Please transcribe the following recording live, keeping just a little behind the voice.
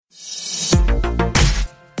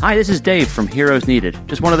Hi, this is Dave from Heroes Needed,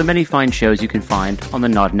 just one of the many fine shows you can find on the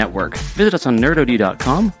Nod Network. Visit us on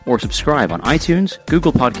nerdod.com or subscribe on iTunes,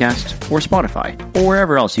 Google Podcasts, or Spotify, or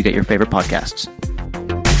wherever else you get your favorite podcasts.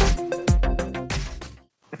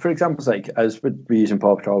 For example's sake, as we're using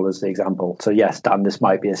Paw Patrol as the example, so yes, Dan, this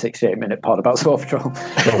might be a 68-minute pod about Paw Patrol.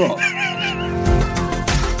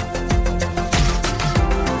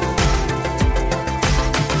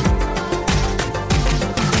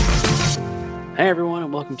 Hey everyone,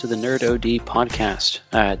 and welcome to the Nerd OD podcast.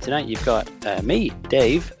 Tonight you've got me,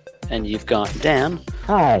 Dave, and you've got Dan.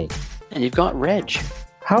 Hi. And you've got Reg.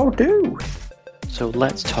 How do? So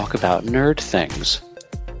let's talk about nerd things.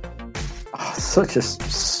 Oh, such a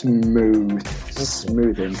smooth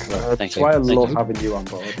intro. Thank That's you. why I Thank love you. having you on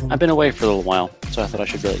board. I've been away for a little while, so I thought I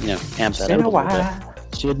should really, amp that up a little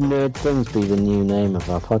bit. Should Nerd Things be the new name of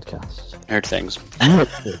our podcast? Nerd things. Nerd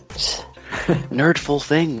Nerdful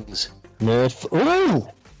things. Ooh!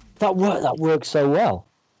 That works so well.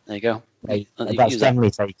 There you go. Like, You that's use that.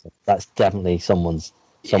 definitely taken. That's definitely someone's.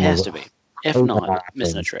 It has to be. If not,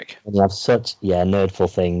 missing a trick. And you have such nerdful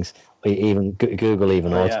things. Or even Google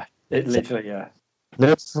even. Yeah, it literally, yeah.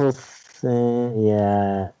 Nerdful thing,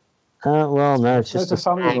 yeah. Well, no, it's just a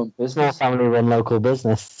family-run small business. family-run local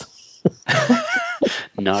business.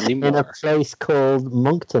 Not In a anymore. place called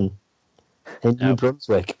Moncton in New Nope.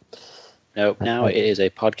 Brunswick. Nope. Now it is a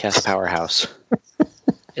podcast powerhouse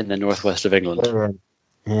in the northwest of England.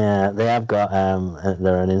 Yeah, they have got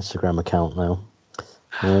they're an Instagram account now.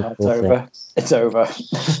 It's over. It's over.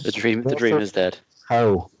 The dream is dead.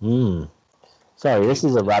 Oh, sorry, this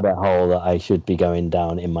is a rabbit hole that I should be going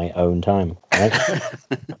down in my own time. Right?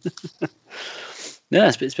 Yeah,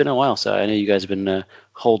 it's been a while, so I know you guys have been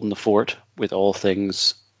holding the fort with all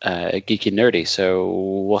things geeky and nerdy. So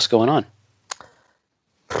what's going on?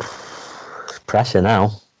 Pressure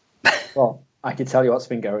now. Well, I can tell you what's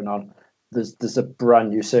been going on. There's a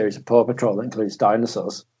brand new series of Paw Patrol that includes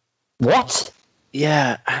dinosaurs. What?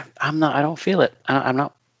 Yeah, I'm not. I don't feel it. I'm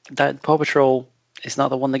not. That Paw Patrol is not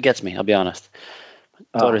the one that gets me. I'll be honest.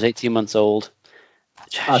 My daughter's 18 months old.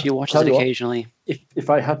 She watches tell it you what, occasionally. If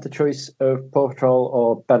I had the choice of Paw Patrol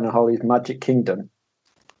or Ben and Holly's Magic Kingdom,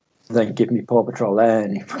 then give me Paw Patrol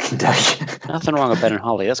any fucking day. Nothing wrong with Ben and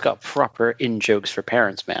Holly. That's got proper in jokes for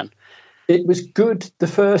parents, man. It was good the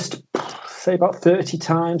first, say, about 30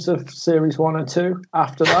 times of Series 1 and 2.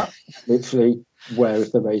 After that, literally, where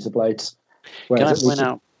is the razor blades? Can I point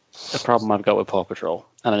out a problem I've got with Paw Patrol?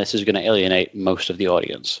 And this is going to alienate most of the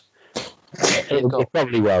audience. It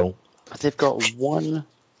probably won't. They've got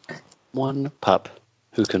one pup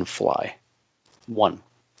who can fly. One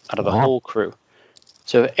out of the whole crew.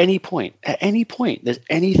 So at any point there's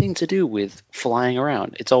anything to do with flying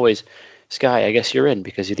around, it's always, Sky, I guess you're in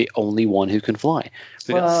because you're the only one who can fly.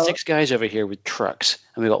 We've got 6 guys over here with trucks,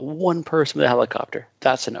 and we've got one person with a helicopter.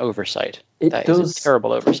 That's an oversight. That is a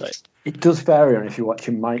terrible oversight. It does vary on if you're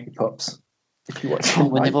watching Mighty Pups. If you watch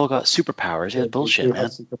When they've all got superpowers, it's bullshit, man.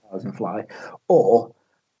 Superpowers and fly. Or,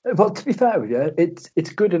 well, to be fair with you,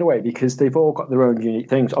 it's good in a way because they've all got their own unique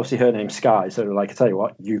things. Obviously, her name's Sky, so like I tell you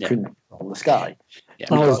what, you can control the sky. Yeah.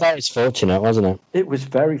 That was fortunate, wasn't it? It was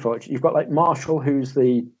very fortunate. You've got like Marshall, who's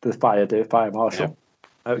the fire marshal.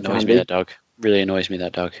 Yeah. Annoys me, that dog. Really annoys me,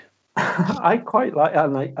 that dog. I quite like,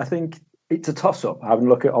 and I think it's a toss-up. Having a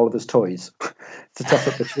look at Oliver's toys, it's a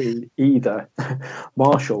toss-up between either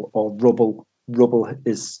Marshall or Rubble. Rubble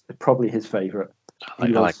is probably his favourite. I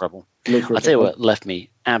like Rubble. I'll tell you what left me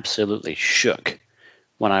absolutely shook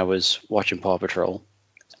when I was watching Paw Patrol.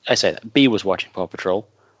 I say that B was watching Paw Patrol.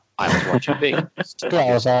 I was watching B.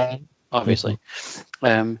 Obviously.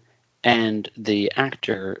 And the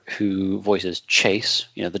actor who voices Chase,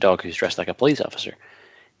 the dog who's dressed like a police officer,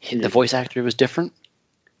 the voice actor was different,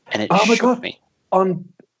 and it shook me.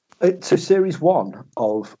 So Series 1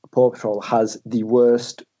 of Paw Patrol has the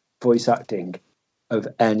worst voice acting of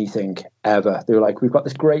anything ever. They were like, we've got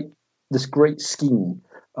this great scheme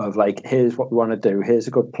of like, here's what we want to do, here's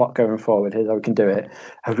a good plot going forward, here's how we can do it.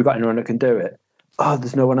 Have we got anyone that can do it? Oh,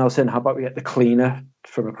 there's no one else in. How about we get the cleaner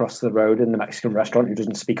from across the road in the Mexican restaurant who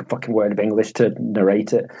doesn't speak a fucking word of English to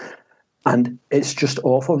narrate it? And it's just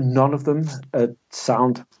awful. None of them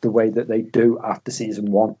sound the way that they do after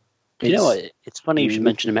season 1. You know what? It's funny you should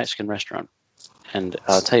mention a Mexican restaurant, and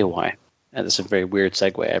I'll tell you why. And that's a very weird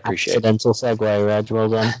segue. I appreciate it. Accidental segue, Reg. Well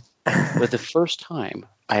done. But the first time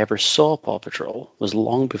I ever saw Paw Patrol was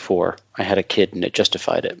long before I had a kid, and it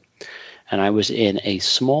justified it. And I was in a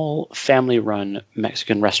small family-run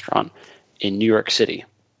Mexican restaurant in New York City.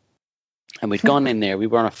 And we'd gone in there. We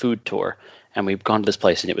were on a food tour, and we've gone to this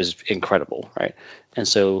place and it was incredible, right? And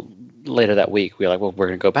so later that week we were like, well, we're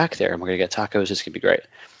going to go back there and we're going to get tacos. It's going to be great.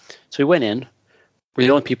 So we went in. We're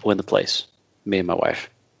the only people in the place, me and my wife,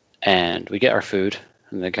 and we get our food.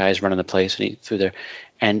 And the guy's running the place and eat through there.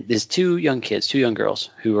 And there's two young girls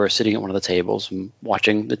who are sitting at one of the tables and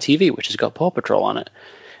watching the TV, which has got Paw Patrol on it.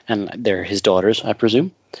 And they're his daughters, I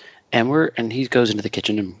presume. And he goes into the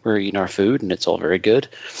kitchen and we're eating our food and it's all very good.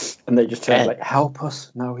 And they just say, like, help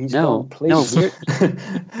us. No, he's gone, please. No,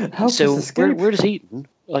 help so us escape. we're just eating.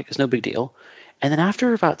 Like, it's no big deal. And then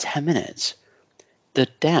after about 10 minutes, the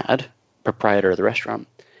dad, proprietor of the restaurant,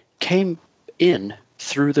 came in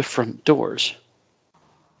through the front doors.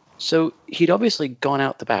 So he'd obviously gone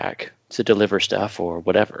out the back to deliver stuff or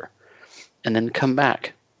whatever, and then come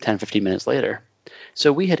back 10, 15 minutes later.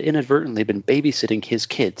 So we had inadvertently been babysitting his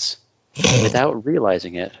kids without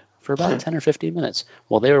realizing it for about 10 or 15 minutes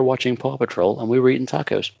while they were watching Paw Patrol and we were eating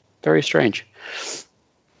tacos. Very strange.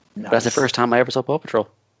 Nice. That's the first time I ever saw Paw Patrol.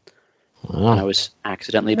 Wow. And I was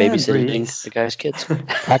accidentally babysitting the guy's kids.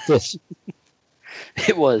 Practice.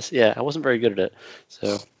 It was, yeah. I wasn't very good at it.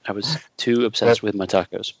 So I was too obsessed with my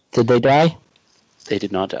tacos. Did they die? They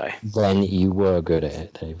did not die. Then you were good at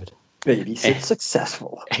it, David. Babysit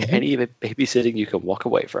successful. Any babysitting you can walk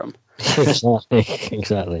away from.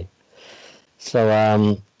 Exactly. So,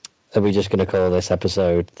 are we just going to call this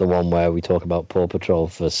episode the one where we talk about Paw Patrol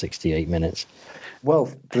for 68 minutes? Well,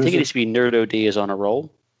 I think it needs to be Nerd OD is on a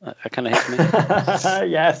roll. That kind of hits me.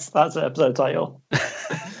 Yes, that's the episode title.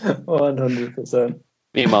 100%.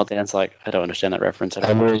 Meanwhile, Dan's like, I don't understand that reference. I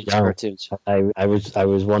don't watch cartoons. I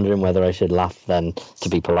was wondering whether I should laugh then to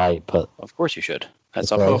be polite, but of course you should. That's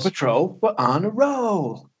Paw Patrol. We're on a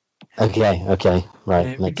roll. Okay, right.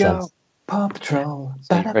 Here Makes we go. sense. Paw Patrol.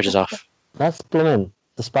 Reg is off. That's brilliant.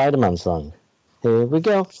 The Spider-Man song. Here we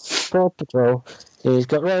go. Paw Patrol. He's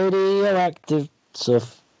got radioactive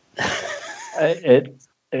stuff.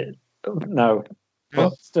 No.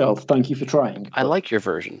 But still, thank you for trying. I like your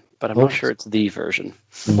version, but I'm not sure it's the version.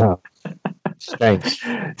 No. Thanks.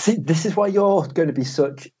 See, this is why you're going to be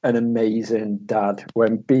such an amazing dad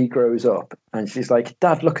when B grows up and she's like,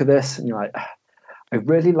 Dad, look at this. And you're like, I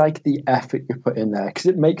really like the effort you put in there because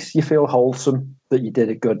it makes you feel wholesome that you did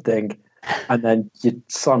a good thing. And then you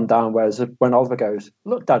slam down. Whereas when Oliver goes,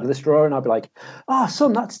 look, Dad, at this drawing, I'll be like, oh,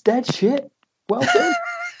 son, that's dead shit. Well done.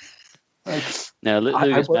 Like, no, Luke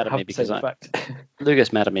mad at me because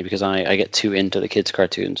Luke mad at me because I get too into the kids'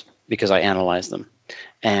 cartoons because I analyze them,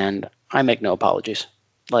 and I make no apologies.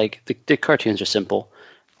 Like the cartoons are simple.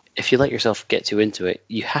 If you let yourself get too into it,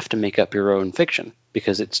 you have to make up your own fiction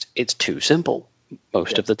because it's too simple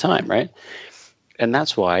most of the time, right? And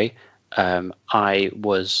that's why I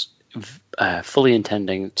was fully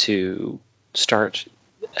intending to start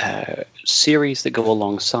series that go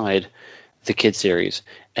alongside the kid series,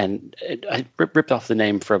 and I ripped off the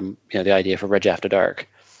name from the idea for Reg After Dark,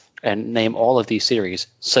 and name all of these series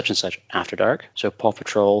such and such After Dark. So Paw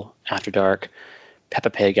Patrol After Dark, Peppa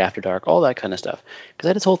Pig After Dark, all that kind of stuff. Because I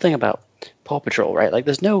had this whole thing about Paw Patrol, right? Like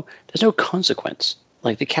there's no consequence.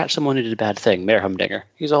 Like they catch someone who did a bad thing, Mayor Humdinger.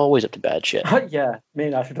 He's always up to bad shit. Yeah, me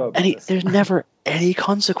and I should talk about this. There's never any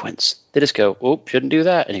consequence. They just go, "Oh, shouldn't do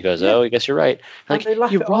that," and he goes, "Oh, I guess you're right." Like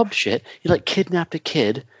you robbed shit. You like kidnapped a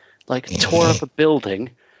kid. Like tore up a building,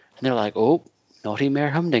 and they're like, "Oh, naughty Mayor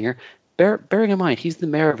Humdinger." Bearing in mind, he's the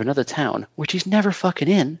mayor of another town, which he's never fucking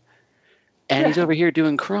in, and he's over here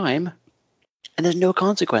doing crime, and there's no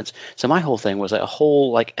consequence. So my whole thing was a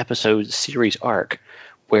whole episode series arc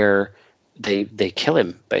where they kill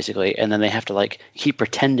him basically, and then they have to keep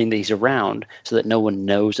pretending that he's around so that no one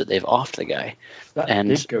knows that they've offed the guy. That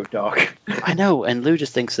did go dark. I know, and Lou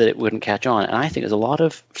just thinks that it wouldn't catch on, and I think there's a lot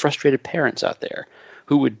of frustrated parents out there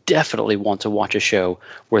who would definitely want to watch a show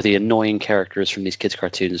where the annoying characters from these kids'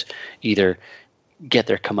 cartoons either get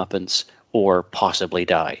their comeuppance or possibly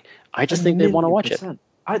die. I just think they want to watch it.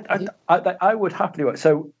 I would happily watch.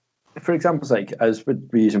 So, for example's sake, as we're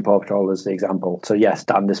using Paw Patrol as the example, so yes,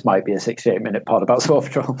 Dan, this might be a 68-minute pod about Paw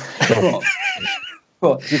Patrol.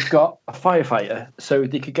 But you've got a firefighter, so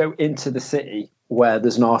they could go into the city where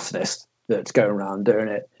there's an arsonist that's going around doing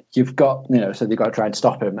it. You've got, so they've got to try and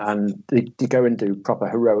stop him, and they go and do proper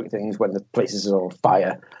heroic things when the place is on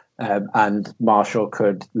fire, and Marshall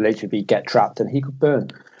could literally get trapped and he could burn.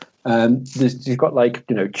 You've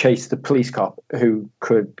got Chase the police cop who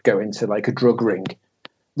could go into a drug ring.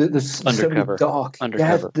 There's undercover. So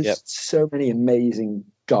many there's so many amazing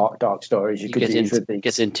dark stories you could use with these.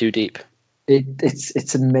 Gets in too deep.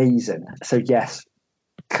 It's amazing. So yes.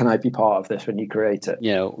 Can I be part of this when you create it?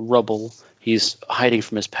 Rubble. He's hiding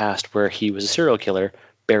from his past where he was a serial killer,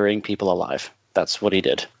 burying people alive. That's what he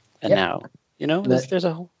did. And now You know, there's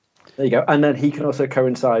a whole. There you go. And then he can also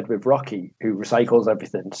coincide with Rocky, who recycles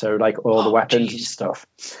everything. So, like, all the weapons and stuff.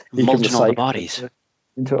 He mulching all the bodies.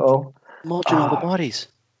 Into it all. Mulching all the bodies.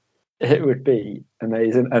 It would be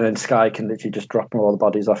amazing. And then Sky can literally just drop all the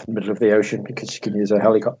bodies off in the middle of the ocean because she can use her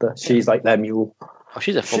helicopter. She's like their mule. Oh,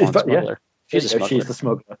 she's a full-on smuggler. Yeah. She's a smuggler. She's the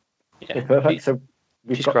smuggler. Yeah, perfect. So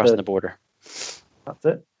she's crossing the border. That's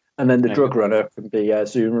it. And then the drug runner can be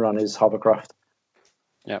Zuma on his hovercraft.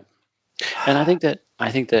 Yeah. And I think that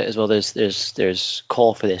as well. There's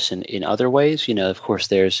call for this in other ways. You know, of course,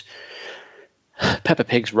 there's Peppa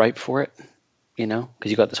Pig's ripe for it. You know, because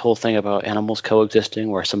you got this whole thing about animals coexisting,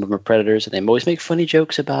 where some of them are predators, and they always make funny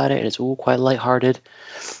jokes about it, and it's all quite lighthearted.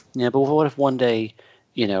 Yeah, but what if one day,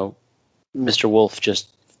 you know, Mr. Wolf just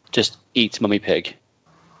eats Mummy Pig,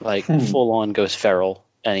 like full on goes feral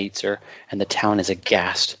and eats her, and the town is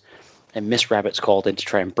aghast. And Miss Rabbit's called in to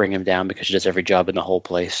try and bring him down because she does every job in the whole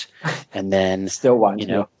place. And then still one, you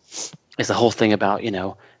know, it's the whole thing about, you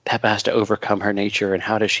know, Peppa has to overcome her nature, and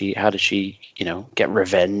how does she, you know, get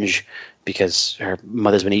revenge because her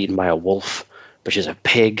mother's been eaten by a wolf, but she's a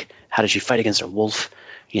pig. How does she fight against a wolf?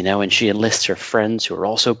 You know, and she enlists her friends who are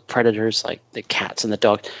also predators, like the cats and the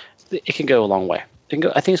dogs. It can go a long way. It can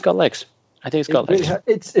go. I think it's got legs.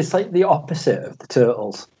 It's like the opposite of the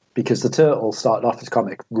Turtles, because the Turtles started off as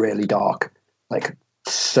comic really dark, like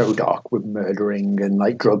so dark with murdering and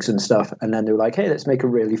like drugs and stuff, and then they were like, hey, let's make a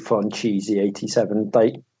really fun, cheesy 87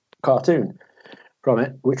 like cartoon from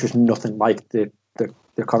it, which was nothing like the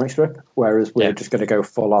comic strip, whereas we're just going to go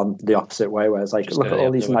full on the opposite way, where it's like, just look at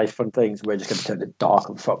all these nice fun things, we're just going to turn it dark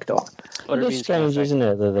and fucked up. It's strange, isn't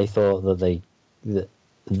it, that they thought that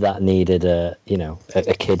that needed a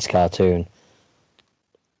kid's cartoon.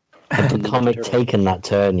 Has the comic taken that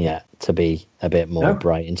turn yet to be a bit more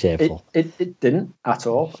bright and cheerful? It didn't at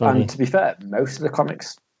all. Funny. And to be fair, most of the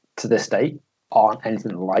comics to this date aren't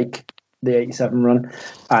anything like the 87 run,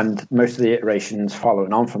 and most of the iterations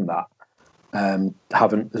following on from that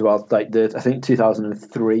haven't as well. Like I think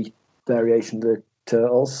 2003 variation of the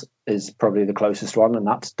Turtles is probably the closest one, and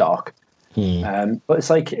that's dark. But it's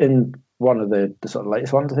like in one of the sort of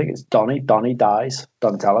latest ones, I think it's Donnie dies,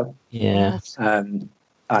 Donatello. Yeah.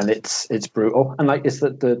 And it's brutal. And like it's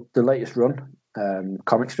the latest run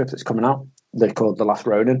comic strip that's coming out. They're called The Last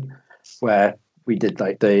Ronin, where we did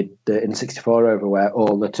like the N64 over, where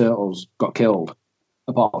all the turtles got killed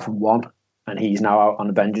apart from one, and he's now out on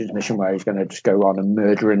a vengeance mission where he's going to just go on a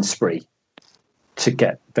murdering spree to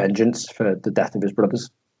get vengeance for the death of his brothers.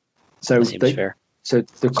 So fair. So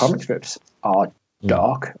the comic strips are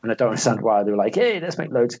dark, and I don't understand why they were like, hey, let's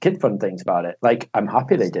make loads of kid fun things about it. Like, I'm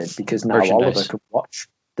happy they did, because now Oliver can watch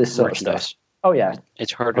this sort of stuff. Oh yeah,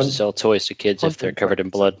 it's harder to sell toys to kids if they're covered in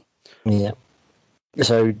blood. Yeah.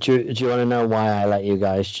 So do you want to know why I let you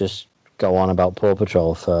guys just go on about Paw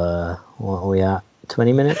Patrol for what are we at,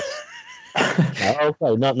 20 minutes? Okay,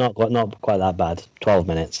 not quite that bad. 12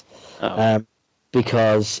 minutes.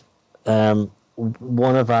 Because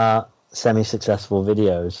one of our semi-successful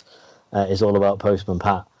videos is all about Postman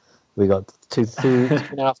Pat. We got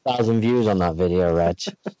 2,500 views on that video, Reg.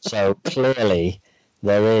 So clearly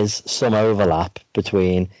there is some overlap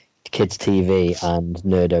between Kids TV and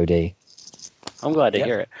Nerd OD. I'm glad to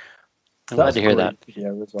hear it. I'm glad to hear that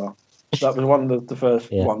video as well. That was one of the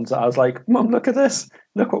first ones that I was like, Mum, look at this.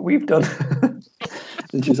 Look what we've done.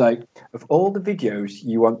 And she's like, of all the videos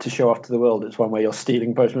you want to show off to the world, it's one where you're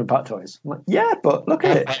stealing Postman Pat toys. I'm like, yeah, but look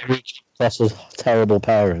at it. That's terrible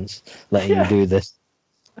parents letting you do this.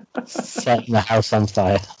 Setting the house on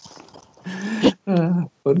fire.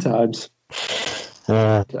 Fun times.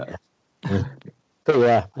 But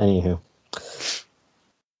yeah, anywho.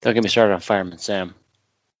 Don't get me started on Fireman Sam.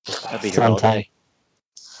 I'll be here all day.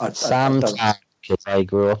 Sam Tan, because I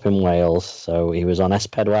grew up in Wales, so he was on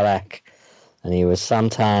S4C, and he was Sam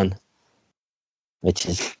Tan, which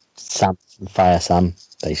is Fire Sam,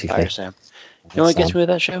 basically. Fire Sam. You know what gets me with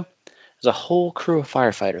that show? There's a whole crew of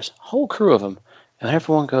firefighters, a whole crew of them, and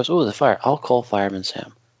everyone goes, "Oh, the fire! I'll call Fireman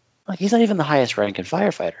Sam." Like, he's not even the highest ranking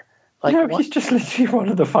firefighter. Like, no, he's just literally one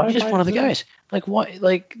of the firefighters. He's just one of the guys. Like, why?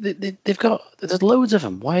 Like, they've got, there's loads of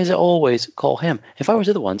them. Why is it always call him? If I was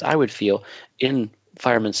the other ones, I would feel in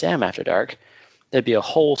Fireman Sam After Dark, there'd be a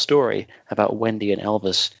whole story about Wendy and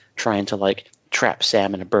Elvis trying to like trap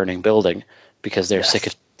Sam in a burning building because they're sick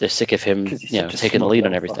of him, taking the lead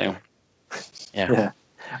on everything. Yeah.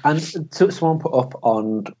 And so someone put up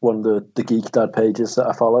on one of the Geek Dad pages that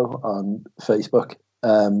I follow on Facebook,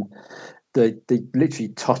 they literally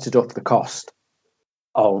totted up the cost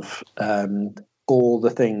of all the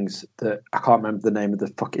things that I can't remember the name of the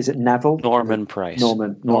fuck. Is it Neville? Norman Price.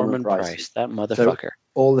 Norman Price. That motherfucker.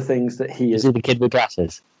 all the things that he Is he the kid with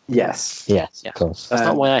glasses? Yes. Yes, of course. That's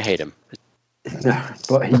not why I hate him. No,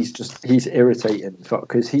 but he's irritating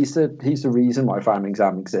because he's the reason why Fireman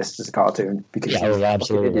Sam exists as a cartoon, because he's a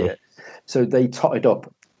fucking idiot. So they totted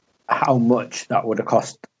up how much that would have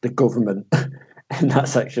cost the government in that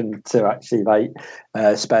section to actually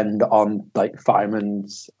spend on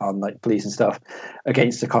firemen's, on police and stuff,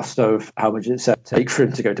 against the cost of how much it's take for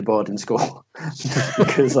him to go to boarding school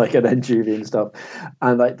because and then juvie and stuff,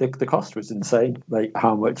 and the cost was insane,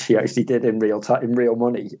 how much he actually did in real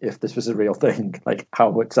money, if this was a real thing,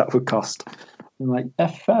 how much that would cost. I'm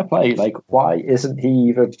fair play, why isn't he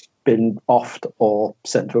even been offed or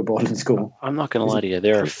sent to a boarding school? I'm not going to lie to you.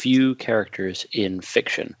 There are a few characters in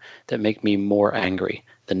fiction that make me more angry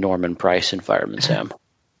than Norman Price in Fireman Sam.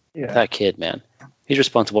 Yeah. That kid, man. He's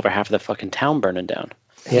responsible for half of the fucking town burning down.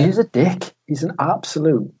 He's a dick. He's an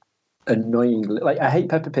absolute annoying... I hate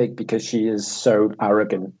Peppa Pig because she is so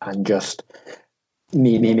arrogant and just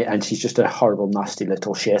me, and she's just a horrible, nasty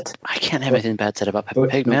little shit. I can't have anything bad said about Peppa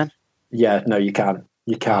Pig, man. Yeah, no, you can.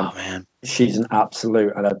 You can. Oh, man. She's an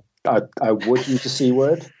absolute... And I would use the C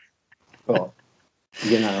word, but,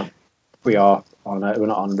 we're not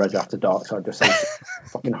on Red After Dark, so I just say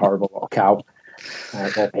fucking horrible little cow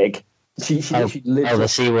or pig. She lives the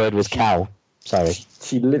C word was cow. Sorry.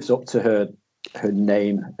 She lives up to her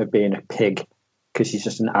name of being a pig because she's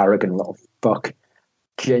just an arrogant little fuck.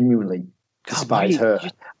 Genuinely despise her.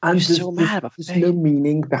 You're so mad about there's no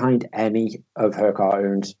meaning behind any of her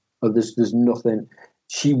cartoons. There's nothing.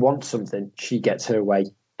 She wants something, she gets her way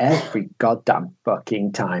every goddamn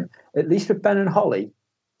fucking time. At least with Ben and Holly,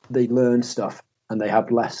 they learn stuff and they have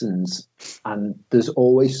lessons, and there's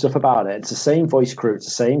always stuff about it. It's the same voice crew, it's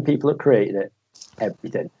the same people that created it,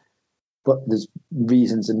 everything. But there's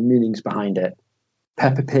reasons and meanings behind it.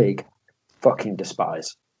 Peppa Pig, fucking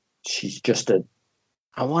despise. She's just a...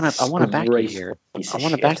 I want to back you here. I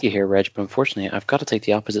want to back you here, Reg, but unfortunately, I've got to take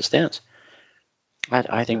the opposite stance.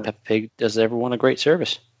 I think Peppa Pig does everyone a great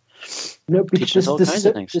service. No, because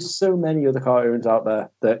there's so many other cartoons out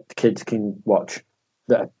there that kids can watch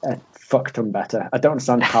that are fucked them better. I don't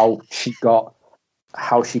understand how she got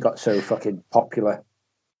so fucking popular,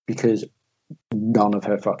 because none of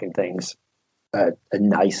her fucking things are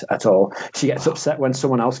nice at all. She gets upset when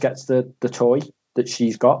someone else gets the toy that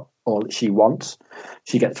she's got or that she wants.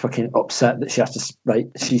 She gets fucking upset that she has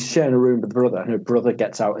to, she's sharing a room with her brother, and her brother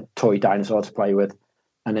gets out a toy dinosaur to play with.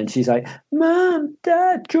 And then she's like, Mom,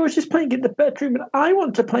 Dad, George is playing in the bedroom and I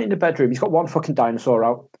want to play in the bedroom. He's got one fucking dinosaur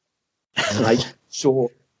out.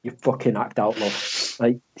 So you fucking act out, love.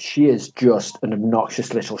 She is just an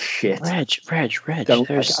obnoxious little shit. Reg,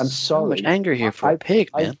 there's so much anger here for a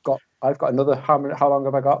pig, man. I've got another, how long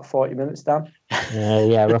have I got? 40 minutes, Dan?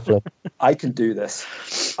 Yeah, roughly. I can do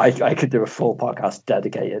this. I could do a full podcast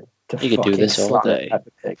dedicated to you could do this all day.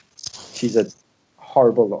 Peppa Pig. She's a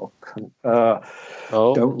horrible little cunt.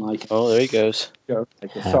 Don't like it. Oh, there he goes.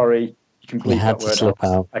 Sorry, complete that word slip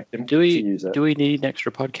out. Do we need an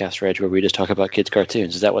extra podcast, Reg, where we just talk about kids'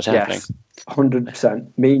 cartoons? Is that what's happening? Yes,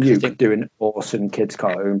 100%. Me and you could do an awesome kids'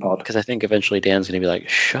 cartoon pod. Because I think eventually Dan's going to be like,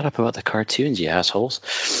 shut up about the cartoons, you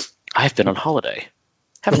assholes. I've been on holiday.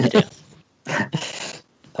 Haven't you, Dan?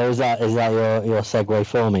 Is that your segue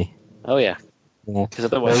for me? Oh, yeah. Because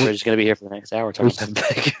otherwise we're just going to be here for the next hour talking about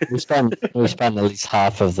Pig. we spent at least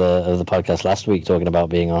half of the podcast last week talking about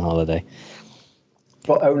being on holiday.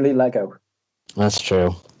 But only Lego. That's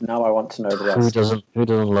true. Now I want to know the rest. Who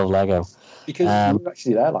doesn't love Lego? Because you were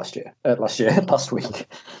actually there last week.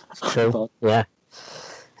 True. Yeah.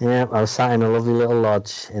 Yeah, I was sat in a lovely little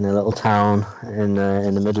lodge in a little town in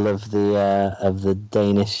the middle of the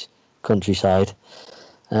Danish countryside,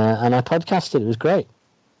 and I podcasted. It was great.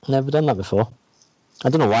 Never done that before. I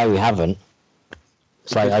don't know why we haven't.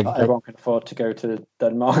 It's like everyone can afford to go to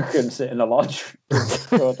Denmark and sit in a lodge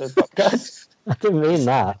for the podcast. I didn't mean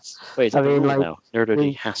that. Wait, I mean, now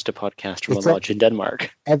Nerdody has to podcast from a lodge in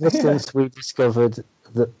Denmark. Ever since we discovered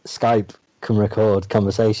that Skype can record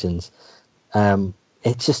conversations,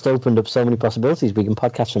 it's just opened up so many possibilities. We can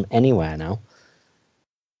podcast from anywhere now.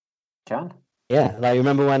 Can? Yeah,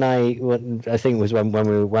 remember when I think it was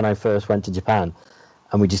when I first went to Japan,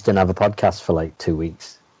 and we just didn't have a podcast for 2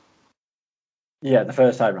 weeks. Yeah, the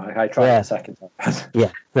first time, right? I tried the second time. Yeah,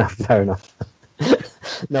 no, fair enough.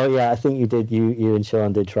 No, yeah, I think you did. You and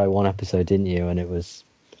Sean did try one episode, didn't you? And it was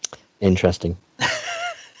interesting.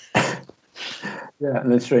 Yeah,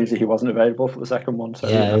 and then strangely he wasn't available for the second one. So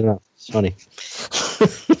yeah. It's funny.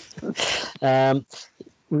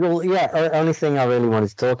 Well, yeah. Only thing I really wanted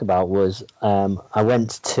to talk about was I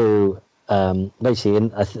went to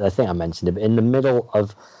basically. I think I mentioned it, but in the middle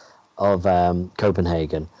of of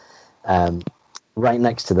Copenhagen, right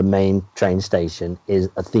next to the main train station, is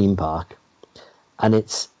a theme park, and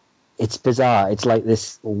it's bizarre. It's like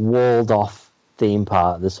this walled off theme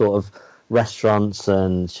park. The sort of restaurants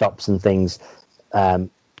and shops and things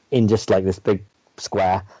in just like this big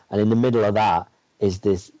square, and in the middle of that is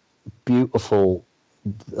this beautiful,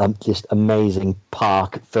 just amazing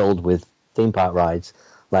park filled with theme park rides,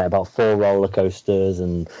 like about 4 roller coasters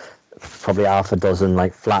and probably half a dozen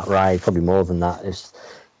like flat rides, probably more than that.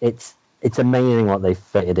 It's amazing what they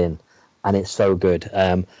fitted in, and it's so good.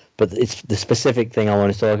 But it's the specific thing I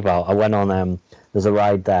want to talk about. I went on there's a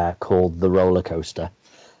ride there called the Roller Coaster,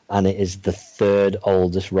 and it is the 3rd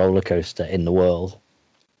oldest roller coaster in the world,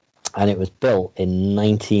 and it was built in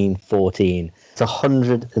 1914. It's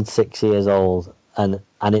 106 years old, and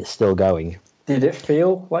it's still going. Did it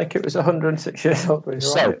feel like it was 106 years old when you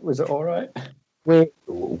were on it? Was it all right? We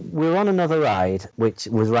were on another ride, which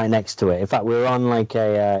was right next to it. In fact, we were on like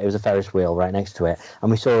it was a Ferris wheel right next to it,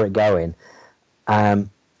 and we saw it going.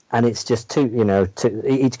 And it's just two,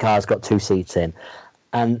 each car's got 2 seats in.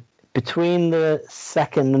 And between the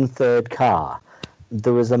 2nd and 3rd car,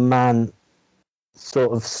 there was a man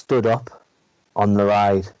sort of stood up on the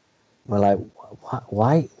ride. We're like,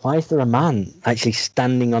 why is there a man actually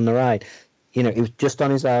standing on the ride? He was just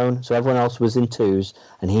on his own, so everyone else was in 2s,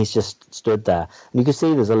 and he's just stood there. And you can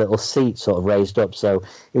see there's a little seat sort of raised up, so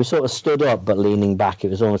he was sort of stood up but leaning back. It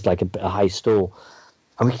was almost like a high stool.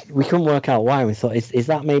 And we couldn't work out why. We thought, is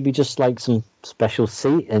that maybe just like some special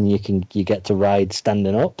seat, and you get to ride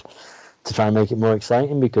standing up to try and make it more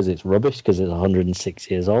exciting because it's rubbish because it's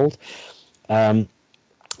 106 years old. But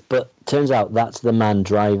turns out that's the man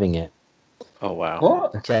driving it. Oh wow!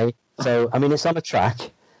 What? Okay, so I mean it's on a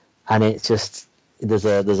track. And it's just there's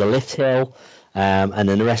a lift hill, and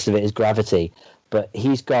then the rest of it is gravity. But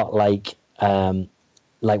he's got like one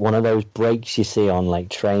of those brakes you see on like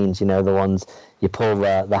trains, the ones you pull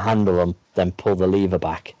the handle and then pull the lever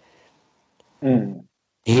back. Mm.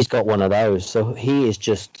 He's got one of those, so he is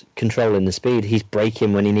just controlling the speed. He's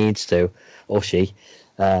braking when he needs to, or she.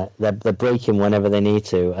 They're braking whenever they need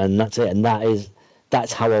to, and that's it. And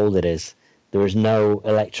that's how old it is. There is no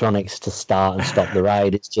electronics to start and stop the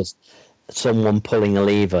ride. It's just someone pulling a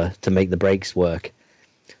lever to make the brakes work.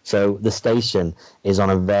 So the station is on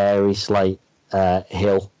a very slight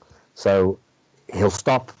hill. So he'll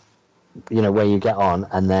stop, where you get on,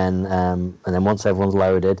 and then once everyone's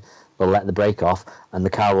loaded, they'll let the brake off, and the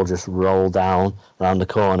car will just roll down around the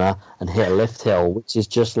corner and hit a lift hill, which is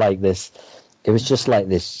just like this. It was just like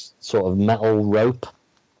this sort of metal rope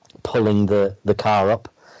pulling the car up.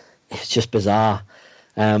 It's just bizarre.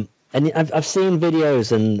 And I've seen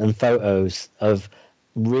videos and photos of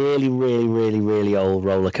really, really, really, really old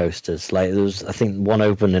roller coasters. Like there was, I think, one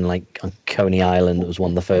opened in like on Coney Island. It was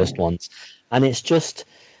one of the first ones, and it's just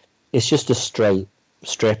a straight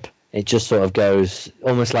strip. It just sort of goes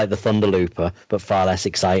almost like the Thunder Looper, but far less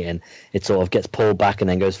exciting. It sort of gets pulled back and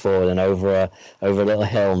then goes forward and over a little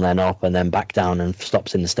hill and then up and then back down and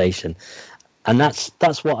stops in the station. And that's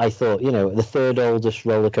what I thought, the 3rd oldest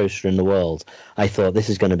roller coaster in the world. I thought this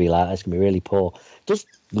is going to be like, it's going to be really poor. Just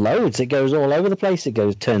loads. It goes all over the place.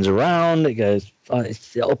 It turns around. It goes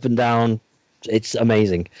it's up and down. It's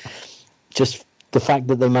amazing. Just the fact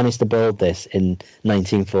that they managed to build this in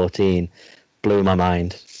 1914 blew my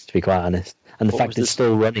mind, to be quite honest. And the fact it's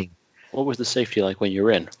still running. What was the safety like when you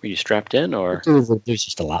were in? Were you strapped in, or? There was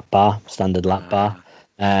just a lap bar, standard lap bar.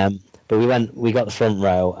 But we got the front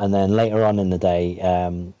row, and then later on in the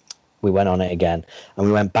day, we went on it again, and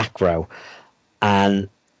we went back row. And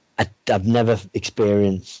I've never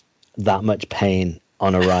experienced that much pain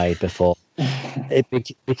on a ride before.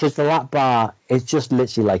 Because the lap bar is just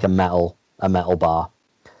literally like a metal bar.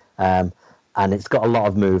 And it's got a lot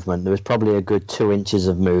of movement. There was probably a good 2 inches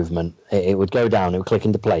of movement. It would go down, it would click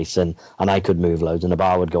into place, and I could move loads, and the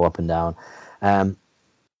bar would go up and down.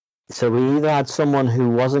 So we either had someone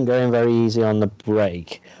who wasn't going very easy on the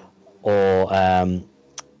brake, or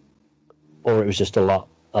it was just a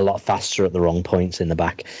lot faster at the wrong points in the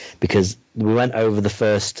back, because we went over the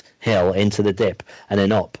first hill into the dip and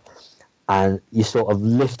then up, and you sort of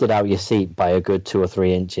lifted out your seat by a good 2 or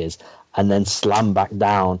 3 inches and then slammed back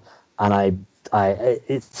down. And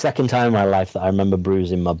it's the second time in my life that I remember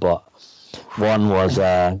bruising my butt. One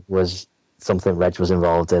was something Reg was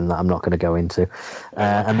involved in that I'm not going to go into.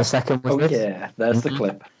 And the second was there's the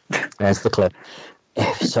clip. There's the clip.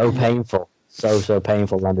 It was so painful. So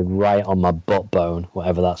painful. Landed right on my butt bone,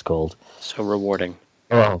 whatever that's called. So rewarding.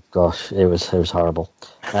 Oh, gosh. It was horrible.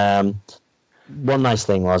 one nice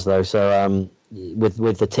thing was though, so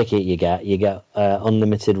with the ticket you get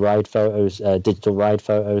unlimited ride photos, digital ride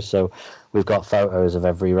photos. So we've got photos of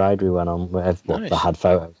every ride we went on. Nice. That had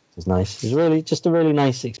photos. It was nice. It was really just a really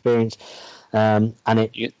nice experience. And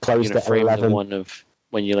it closed at 11. The one of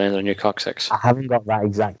when you landed on your coccyx. I haven't got that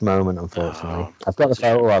exact moment, unfortunately. I've got the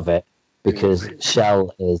photo of it because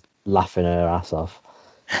Shell is laughing her ass off.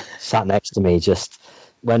 Sat next to me, just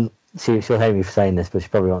when she'll hate me for saying this, but she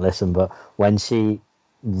probably won't listen. But when she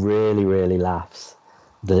really, really laughs,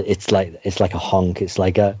 it's like a honk. It's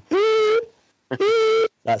like a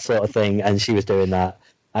that sort of thing, and she was doing that.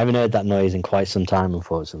 I haven't heard that noise in quite some time,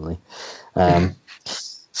 unfortunately.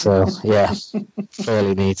 So yeah,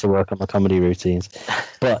 really need to work on my comedy routines.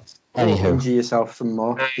 But anywho, injure yourself some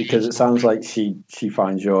more because it sounds like she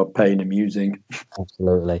finds your pain amusing.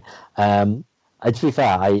 Absolutely. To be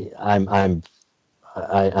fair, I'm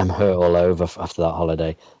hurt all over after that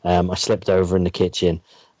holiday. I slipped over in the kitchen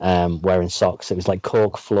wearing socks. It was like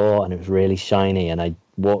cork floor and it was really shiny. And I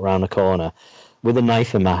walked around the corner with a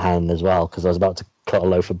knife in my hand as well because I was about to cut a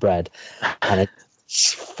loaf of bread, and it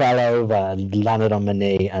fell over and landed on my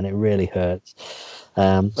knee, and it really hurts.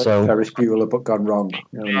 So Ferris Bueller, but gone wrong.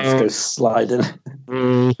 Just go sliding.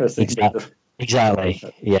 Exactly.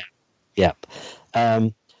 Yeah. Yep.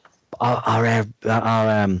 Our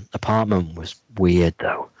apartment was weird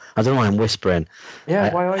though. I don't know why I'm whispering.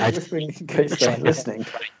 Yeah, why are you whispering in case they're listening?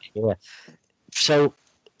 Yeah. So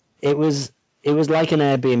it was like an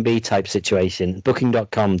Airbnb type situation.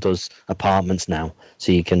 Booking.com does apartments now,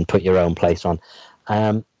 so you can put your own place on.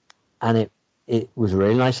 And it was a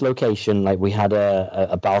really nice location. Like we had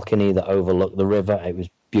a balcony that overlooked the river. It was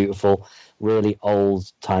beautiful, really old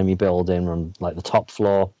timey building on like the top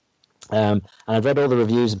floor. And I've read all the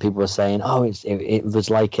reviews and people were saying, oh, it was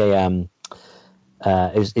like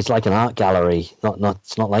it's like an art gallery.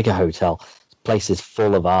 It's not like a hotel. The place is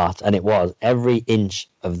full of art, and it was. Every inch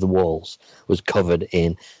of the walls was covered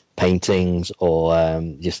in paintings or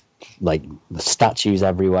just like statues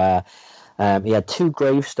everywhere. He had 2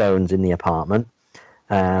 gravestones in the apartment.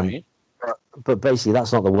 Right. But basically,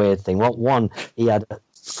 that's not the weird thing. One, he had a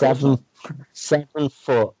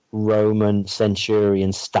 7-foot Roman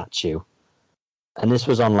centurion statue. And this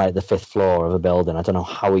was on like the 5th floor of a building. I don't know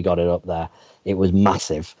how he got it up there. It was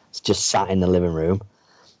massive. It's just sat in the living room.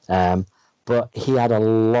 But he had a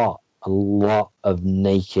lot of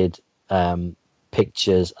naked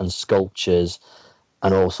pictures and sculptures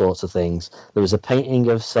and all sorts of things. There was a painting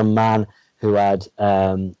of some man who had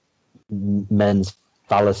men's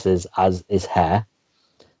phalluses as his hair.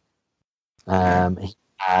 He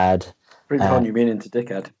had... Bring on you mean into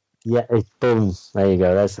dickhead. Yeah, boom. There you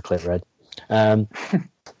go. There's the clip, Red. I mean,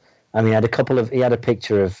 he had a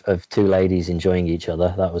picture of 2 ladies enjoying each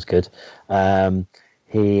other. That was good.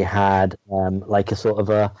 He had like a sort of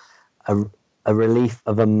a relief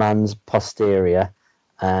of a man's posterior,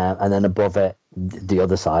 and then above it, the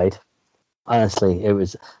other side. Honestly, it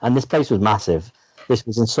was, and this place was massive. This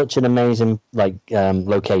was in such an amazing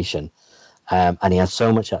location, and he had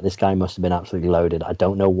so much that this guy must have been absolutely loaded. I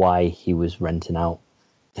don't know why he was renting out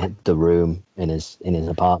the room in his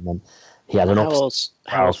apartment. He had how else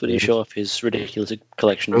would he show off his ridiculous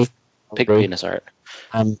collection of pig penis art?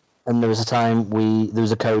 And there was a time there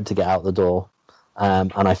was a code to get out the door,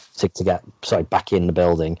 and I to get back in the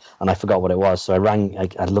building, and I forgot what it was. So I rang.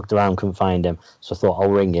 I looked around, couldn't find him, so I thought I'll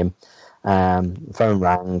ring him. Phone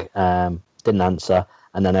rang, didn't answer,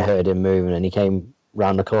 and then I heard him moving, and he came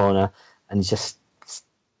round the corner, and he's just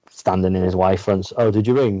standing in his wife front. Oh, did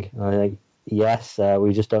you ring? And I'm like, yes.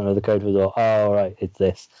 We just don't know the code for the door. Oh, right, it's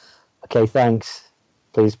this. Okay, thanks.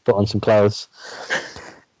 Please put on some clothes.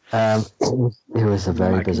 It was a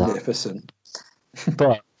very bizarre.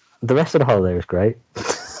 But the rest of the holiday was great.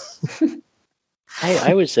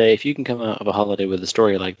 I would say if you can come out of a holiday with a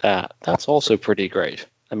story like that, that's also pretty great.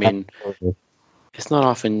 I mean, it's not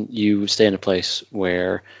often you stay in a place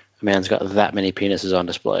where a man's got that many penises on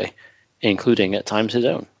display, including at times his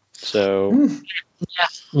own. So, yeah.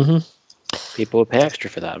 Mm-hmm. People would pay extra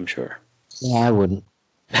for that, I'm sure. Yeah, I wouldn't.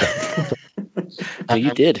 Oh,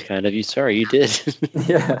 you did, kind of. You did.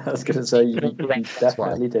 Yeah, I was going to say, you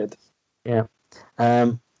definitely did. Yeah.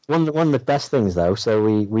 One of the best things, though, so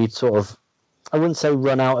we sort of, I wouldn't say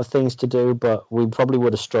run out of things to do, but we probably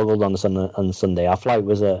would have struggled on Sunday. Our flight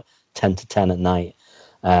was at 10 to 10 at night,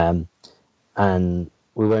 and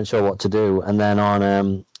we weren't sure what to do. And then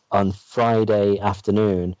on Friday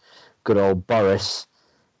afternoon, good old Boris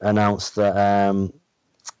announced that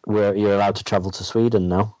you're allowed to travel to Sweden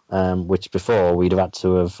now, which before we'd have had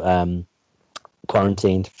to have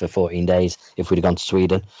quarantined for 14 days if we'd have gone to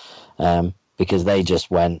Sweden, because they just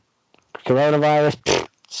went coronavirus,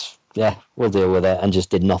 yeah, we'll deal with it, and just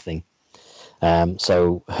did nothing.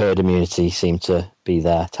 So herd immunity seemed to be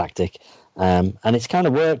their tactic. And it's kind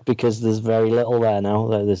of worked because there's very little there now.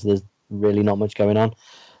 There's really not much going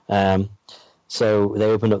on. So they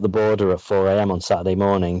opened up the border at 4 a.m. on Saturday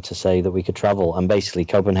morning to say that we could travel. And basically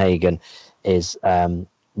Copenhagen is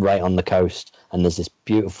right on the coast, and there's this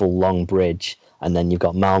beautiful long bridge. And then you've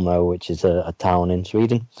got Malmö, which is a town in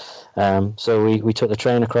Sweden. So we took the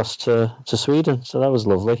train across to Sweden. So that was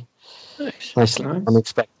lovely. Nice.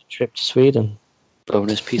 Unexpected trip to Sweden.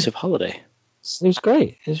 Bonus piece of holiday. It was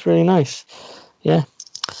great. It was really nice. Yeah.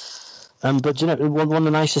 But you know, one of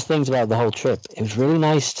the nicest things about the whole trip, it was really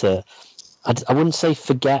nice to, I wouldn't say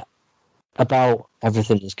forget about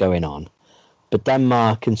everything that's going on, but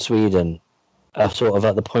Denmark and Sweden are sort of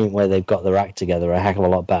at the point where they've got their act together a heck of a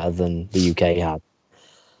lot better than the UK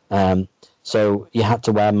had. So you had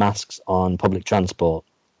to wear masks on public transport,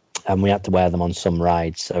 and we had to wear them on some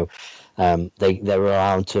rides. So they were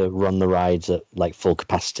allowed to run the rides at like full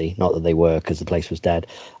capacity, not that they were because the place was dead,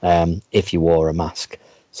 if you wore a mask.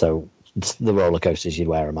 So the roller coasters, you'd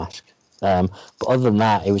wear a mask. But other than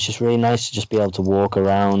that, it was just really nice to just be able to walk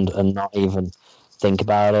around and not even think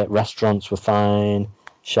about it. Restaurants were fine,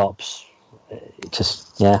 shops,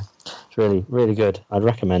 it's really, really good. I'd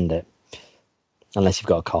recommend it. Unless you've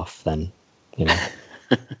got a cough, then, you know.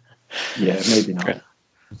 Yeah, maybe not. Right.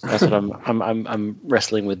 That's what I'm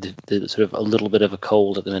wrestling with, the sort of a little bit of a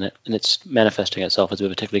cold at the minute, and it's manifesting itself as a bit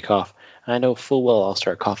of a tickly cough. And I know full well I'll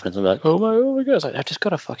start coughing and I'm like, oh my god, I've just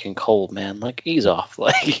got a fucking cold, man. Like, ease off.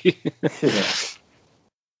 Like, yeah. It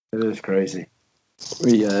is crazy.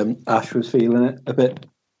 Ash was feeling it a bit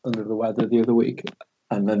under the weather the other week,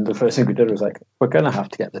 and then the first thing we did was like, we're going to have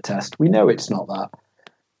to get the test. We know it's not that,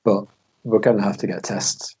 but we're going to have to get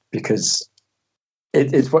tests because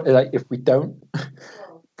it's like, if we don't,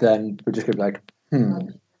 then we're just going to be like,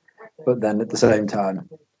 But then at the same time,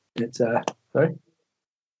 it's sorry.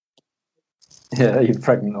 Yeah, you're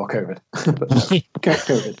pregnant or COVID.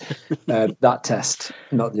 COVID. That test,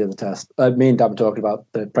 not the other test. Me and Dan were talking about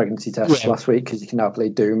the pregnancy tests last week because you can now play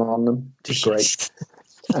Doom on them, which is great.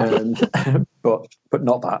 But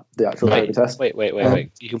not that, the actual COVID test. Wait.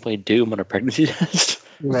 You can play Doom on a pregnancy test?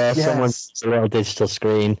 Yeah, someone's a little digital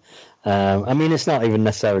screen. I mean, it's not even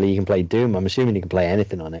necessarily you can play Doom. I'm assuming you can play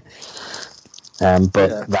anything on it.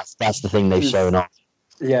 But that's the thing they've shown off.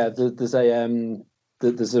 Yeah, there's a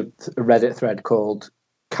Reddit thread called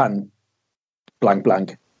 "Can blank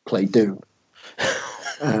blank play Doom,"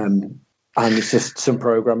 and it's just some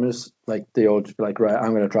programmers like they all just be like, right,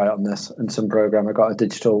 I'm going to try it on this, and some programmer got a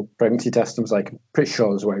digital pregnancy test and was like, pretty sure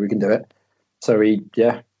there's a way we can do it. So he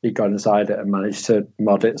got inside it and managed to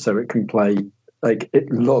mod it so it can play. Like,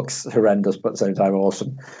 it looks horrendous, but at the same time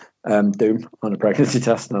awesome. Doom on a pregnancy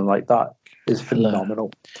test, and I'm like, that is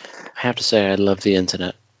phenomenal. I have to say, I love the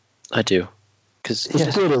internet. I do. Because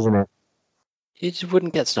it's good, isn't it? You just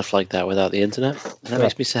wouldn't get stuff like that without the internet. That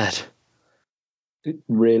makes me sad. It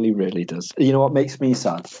really, really does. You know what makes me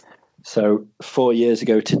sad? So 4 years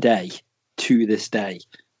ago today, to this day,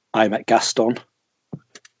 I met Gaston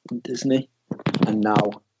at Disney, and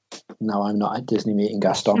now I'm not at Disney meeting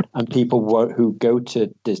Gaston, and people who go to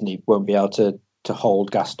Disney won't be able to hold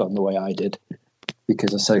Gaston the way I did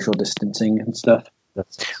because of social distancing and stuff.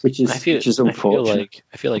 Which is unfortunate.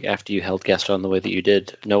 I feel like after you held Gaston the way that you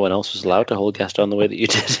did, no one else was allowed to hold Gaston the way that you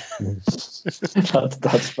did.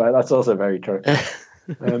 That's fair. That's also very true.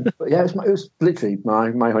 But yeah, it was literally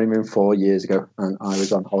my honeymoon 4 year ago, and I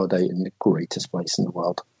was on holiday in the greatest place in the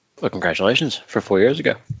world. Well, congratulations for 4 years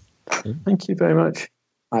ago. Thank you very much.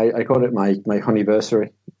 I called it my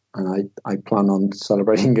honeyversary, and I plan on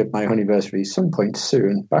celebrating my honeyversary some point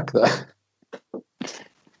soon back there.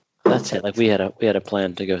 That's it. Like, we had a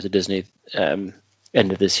plan to go to Disney end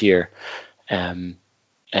of this year, and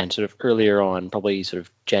sort of earlier on, probably sort of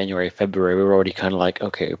January, February, we were already kind of like,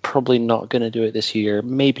 okay, we're probably not going to do it this year,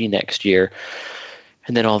 maybe next year.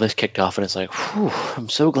 And then all this kicked off, and it's like, whew, I'm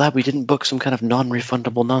so glad we didn't book some kind of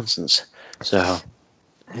non-refundable nonsense. So,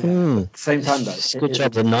 same time though, good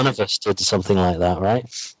job that none of us did something like that, right?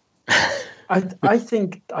 I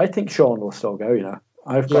think Sean will still go. You know,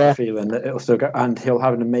 I've got a feeling that it'll still go, and he'll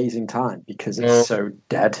have an amazing time because it's so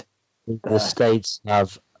dead. The States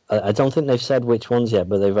have. I don't think they've said which ones yet,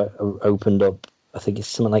 but they've opened up. I think it's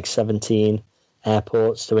something like 17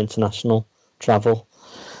 airports to international travel,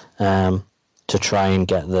 to try and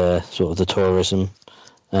get the sort of the tourism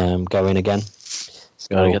going again.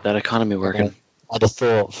 Gotta get that economy working. I'd have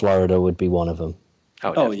thought Florida would be one of them.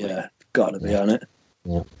 Oh yeah, gotta be on it.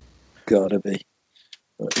 Yeah, gotta be.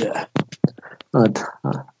 But yeah,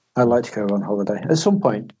 I'd like to go on holiday at some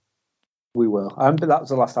point. We will. But that was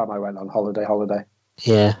the last time I went on holiday.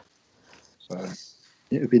 Yeah. So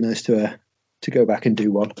it would be nice to go back and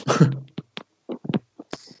do one.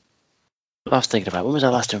 I was thinking about, when was I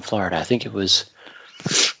last in Florida? I think it was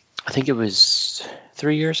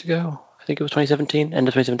 3 years ago. I think it was 2017, end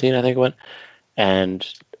of 2017, I think it went. And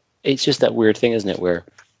it's just that weird thing, isn't it, where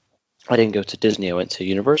I didn't go to Disney, I went to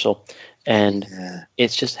Universal. And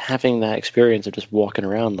it's just having that experience of just walking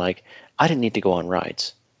around. Like, I didn't need to go on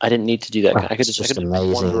rides. I didn't need to do that. I could just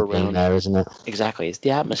wander around there, isn't it? Exactly. It's the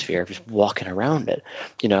atmosphere of just walking around it.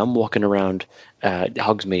 I'm walking around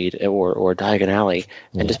Hogsmeade or Diagon Alley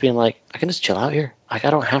and just being like, I can just chill out here. Like, I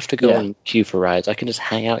don't have to go and queue for rides. I can just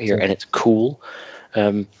hang out here and it's cool.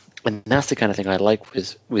 And that's the kind of thing I like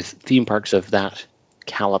with theme parks of that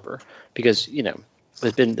caliber, because,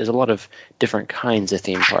 there's a lot of different kinds of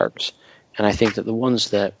theme parks. And I think that the ones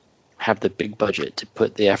that have the big budget to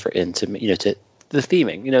put the effort into, to the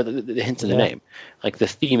theming, the hint in the name, like the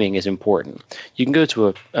theming is important. You can go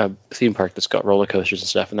to a theme park that's got roller coasters and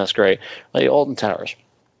stuff, and that's great. Like Alton Towers.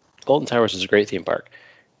 Alton Towers is a great theme park.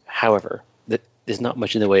 However, there's not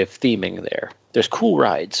much in the way of theming there. There's cool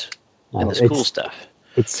rides and there's cool stuff.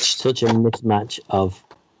 It's such a mismatch of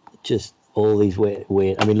just all these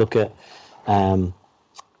weird. I mean, look at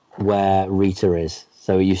where Rita is.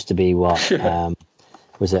 So it used to be was it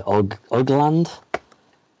Ugland?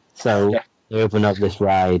 So they open up this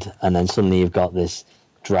ride, and then suddenly you've got this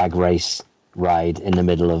drag race ride in the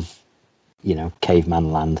middle of,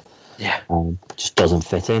 caveman land. Yeah, just doesn't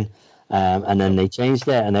fit in. And then they changed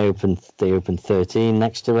it, and they opened 13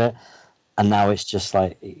 next to it, and now it's just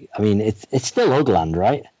like, I mean, it's still Ugland,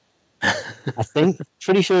 right? I think,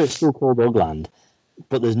 pretty sure it's still called Ugland,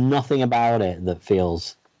 but there's nothing about it that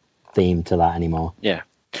feels themed to that anymore. Yeah,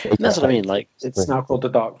 and that's what I mean. Like, it's now called the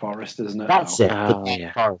Dark Forest, isn't it? That's it.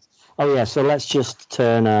 Forest. Oh yeah. So let's just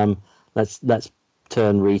turn let's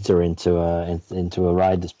turn Rita into a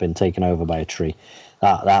ride that's been taken over by a tree.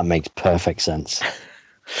 That makes perfect sense.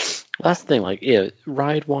 That's the thing. Like,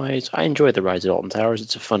 ride wise, I enjoy the rides at Alton Towers.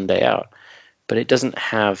 It's a fun day out, but it doesn't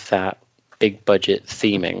have that big budget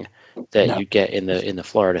theming that you get in the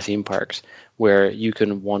Florida theme parks, where you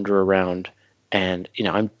can wander around. And,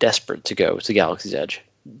 I'm desperate to go to Galaxy's Edge.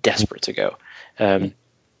 Desperate to go.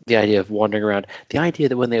 The idea of wandering around. The idea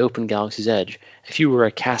that when they opened Galaxy's Edge, if you were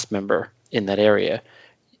a cast member in that area,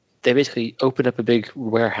 they basically opened up a big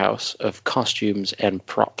warehouse of costumes and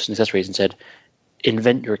props and accessories and said,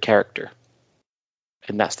 invent your character.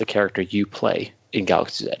 And that's the character you play in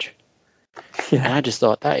Galaxy's Edge. Yeah. And I just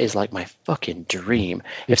thought, that is like my fucking dream.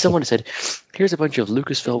 If someone said, here's a bunch of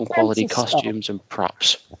Lucasfilm quality costumes and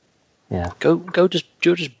props. Yeah. Go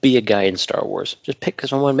just be a guy in Star Wars. Just pick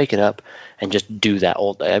someone, make it up, and just do that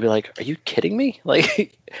all day. I'd be like, are you kidding me?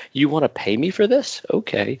 Like, you want to pay me for this?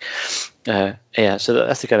 Okay. So that's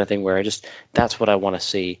the kind of thing where that's what I want to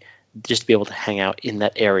see, just to be able to hang out in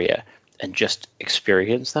that area and just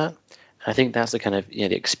experience that. I think that's the kind of,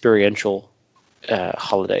 the experiential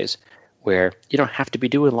holidays where you don't have to be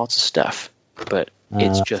doing lots of stuff, but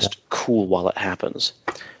it's just cool while it happens.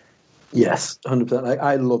 Yes, 100%.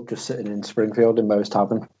 I love just sitting in Springfield in Moe's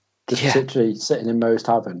Tavern. Literally sitting in Moe's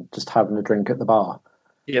Tavern, just having a drink at the bar.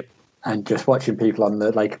 Yep. And just watching people on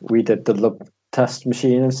we did the love test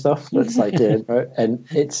machine and stuff. That's and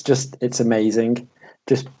it's amazing.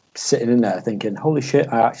 Just sitting in there thinking, holy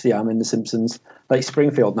shit, I actually am in The Simpsons. Like,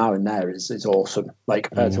 Springfield now in there is awesome. Like,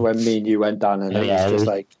 compared to when me and you went down, and it was just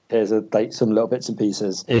like, here's some little bits and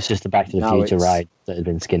pieces. It's just a Back to the Future ride that had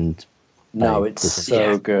been skinned. No, it's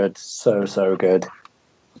so good, so good.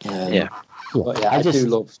 But I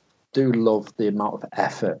do love the amount of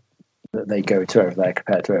effort that they go to over there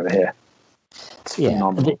compared to over here. It's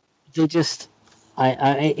phenomenal. They just,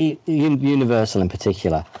 Universal in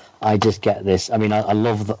particular, I just get this. I mean, I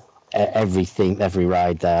love every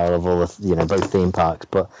ride there. I love all the both theme parks,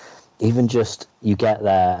 but even just you get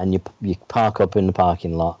there and you park up in the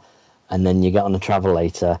parking lot, and then you get on the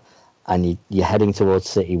Travelator, and you're heading towards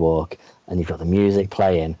City Walk, and you've got the music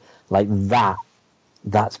playing like that.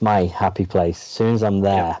 That's my happy place. As soon as I'm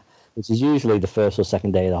there, which is usually the first or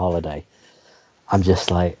second day of the holiday, I'm just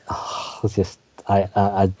like,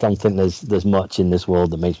 I don't think there's much in this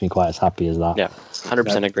world that makes me quite as happy as that. Yeah,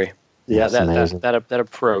 100% agree. Yeah, that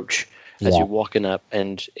approach as you're walking up,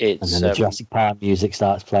 and it's and then the Jurassic Park music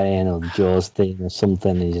starts playing, or the Jaws theme or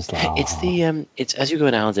something, and you're just like, it's as you go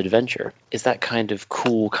on Alan's Adventure, it's that kind of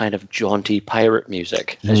cool, kind of jaunty pirate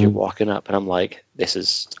music as you're walking up, and I'm like, this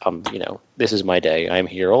is my day. I'm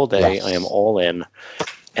here all day. Yes. I am all in,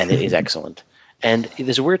 and it is excellent. And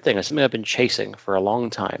there's a weird thing. It's something I've been chasing for a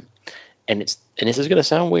long time, and this is going to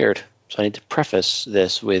sound weird, so I need to preface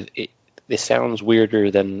this with it. this sounds weirder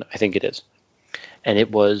than I think it is. And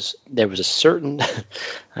there was a certain,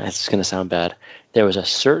 it's going to sound bad, there was a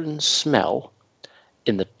certain smell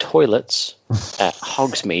in the toilets at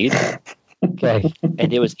Hogsmeade. Okay.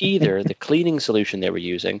 And it was either the cleaning solution they were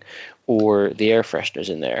using or the air fresheners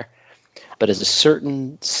in there. But there's a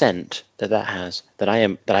certain scent that has that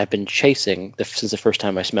I've been chasing since the first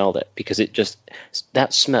time I smelled it, because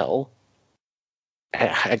that smell.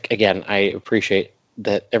 Again, I appreciate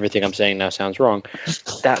that everything I'm saying now sounds wrong.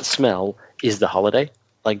 That smell is the holiday.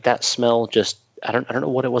 Like, that smell just, I don't know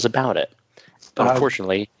what it was about it. But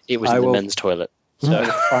unfortunately, it was in the men's toilet. So I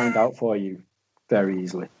will find out for you very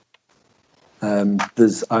easily. I'm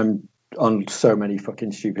on so many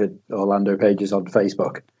fucking stupid Orlando pages on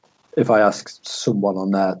Facebook. If I ask someone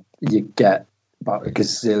on there, you get about a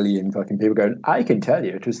gazillion fucking people going, I can tell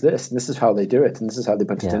you it was this, and this is how they do it, and this is how they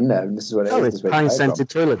put it in there, and this is what it is. It's pine-scented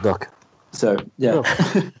toilet duck. So, yeah.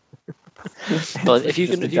 But if you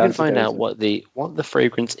can find out what the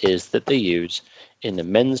fragrance is that they use in the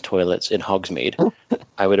men's toilets in Hogsmeade,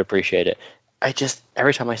 I would appreciate it.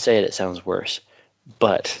 Every time I say it, it sounds worse.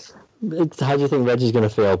 But how do you think Reggie's going to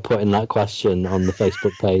feel putting that question on the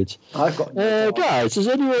Facebook page? I've got guys, does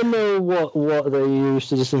anyone know what they use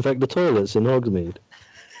to disinfect the toilets in Hogsmeade?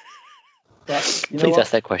 Please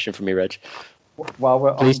ask that question for me, Reg.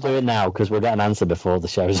 Please do it now, because we'll get an answer before the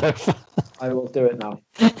show's over. I will do it now.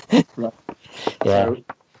 Right. Yeah. So,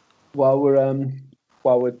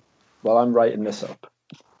 while I'm writing this up,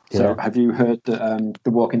 so have you heard that The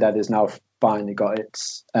Walking Dead has now finally got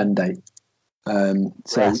its end date?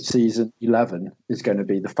 Season 11 is going to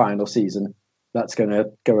be the final season. That's going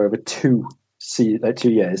to go over 2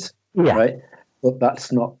 years, right? But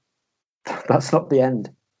that's not the end.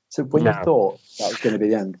 So when you thought that was going to be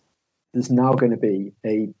the end, there's now going to be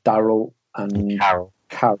a Daryl and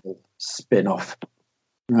Carol spin-off,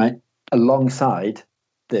 right? Alongside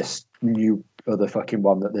this new other fucking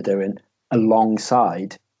one that they're doing,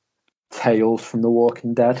 alongside Tales from the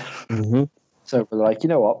Walking Dead. Mm-hmm. So we're like, you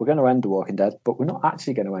know what? We're going to end The Walking Dead, but we're not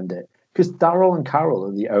actually going to end it, because Daryl and Carol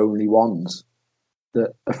are the only ones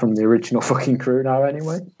that are from the original fucking crew now,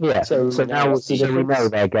 anyway. Yeah. So now we know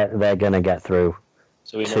they're going to get through.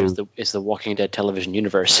 So we know it's the Walking Dead television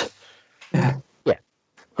universe. Yeah.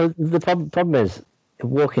 The problem is,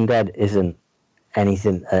 Walking Dead isn't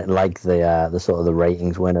anything like the sort of the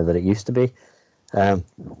ratings winner that it used to be. The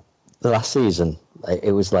last season,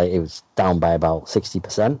 it was down by about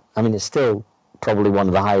 60%. I mean, it's still probably one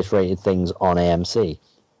of the highest rated things on AMC,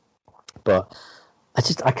 but I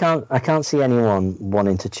can't see anyone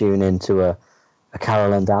wanting to tune into a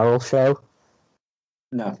Carol and Daryl show.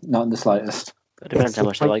 No, not in the slightest. It depends how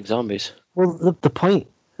much they like zombies. Well, the point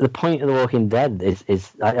of The Walking Dead is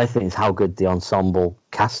I think it's how good the ensemble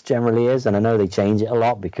cast generally is, and I know they change it a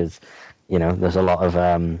lot because there's a lot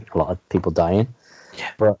of people dying. Yeah.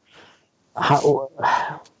 But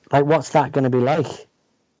what's that going to be like?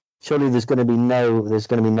 Surely there's going to be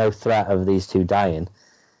no threat of these two dying,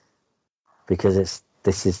 because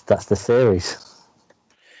that's the series.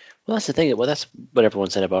 Well, that's the thing. Well, that's what everyone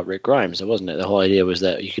said about Rick Grimes, wasn't it? The whole idea was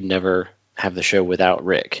that you could never have the show without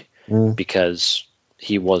Rick, because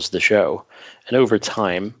he was the show. And over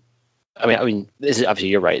time, I mean, this is obviously,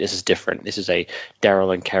 you're right. This is different. This is a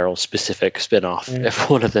Daryl and Carol specific spin-off.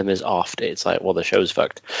 If one of them is offed, it's like, well, the show's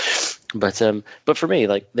fucked. But for me,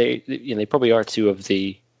 like, they probably are two of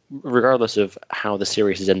the, regardless of how the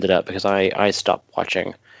series has ended up, because I stopped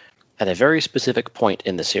watching at a very specific point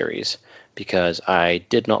in the series because I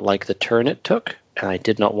did not like the turn it took, and I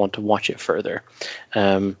did not want to watch it further.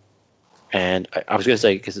 And I was going to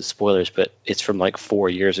say, because it's spoilers, but it's from like 4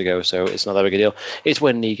 years ago, so it's not that big a deal. It's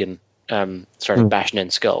when Negan started bashing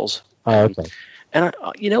in skulls. Oh, okay. And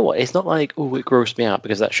you know what? It's not like, oh, it grossed me out,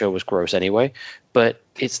 because that show was gross anyway. But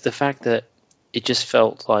it's the fact that it just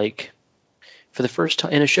felt like, for the first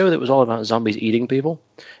time, in a show that was all about zombies eating people,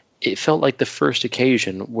 it felt like the first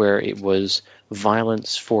occasion where it was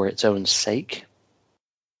violence for its own sake.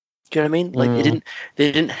 Do you know what I mean? Like,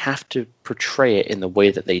 they didn't have to portray it in the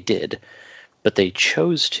way that they did, but they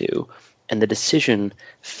chose to, and the decision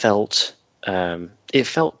felt it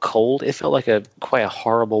felt cold. It felt like quite a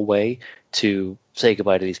horrible way to say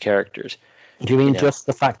goodbye to these characters. Do you mean just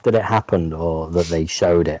the fact that it happened, or that they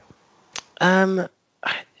showed it?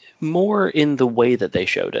 More in the way that they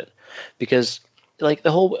showed it, because like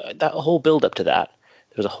that whole build up to that,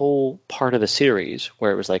 there was a whole part of the series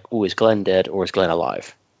where it was like, oh, is Glenn dead or is Glenn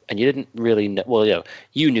alive? And you didn't really know. Well,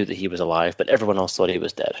 you knew that he was alive, but everyone else thought he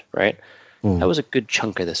was dead, right? That was a good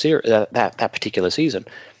chunk of the series, that particular season.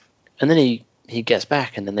 And then he gets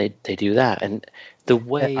back, and then they do that, and The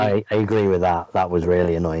way I agree with that. That was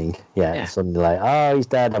really annoying. Yeah. Suddenly like, oh, he's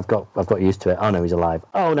dead. I've got used to it. Oh no, he's alive.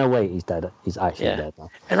 Oh no, wait, he's dead. He's actually dead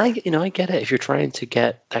now. And I get it. If you're trying to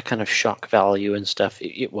get that kind of shock value and stuff,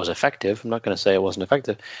 it was effective. I'm not going to say it wasn't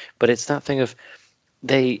effective, but it's that thing of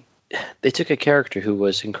they took a character who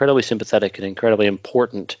was incredibly sympathetic and incredibly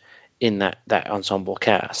important in that ensemble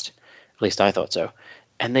cast. At least I thought so.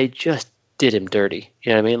 And they just did him dirty.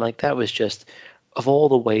 You know what I mean? Like, that was just, of all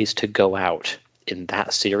the ways to go out in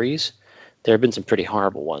that series, there have been some pretty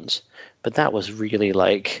horrible ones, but that was really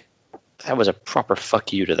like, that was a proper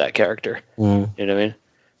fuck you to that character. You know what I mean?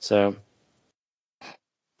 So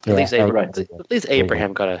at least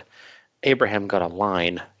Abraham got a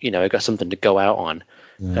line. You know, he got something to go out on.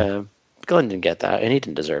 Glenn didn't get that, and he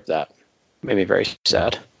didn't deserve that. Made me very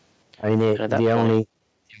sad. I mean, the only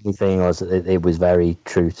thing was that it was very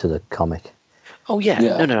true to the comic. Oh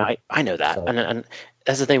yeah. No, I know that, so. And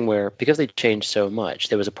that's the thing where, because they changed so much,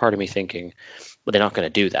 there was a part of me thinking, well, they're not going to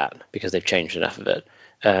do that because they've changed enough of it.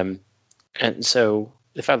 And so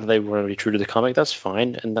the fact that they were really true to the comic, that's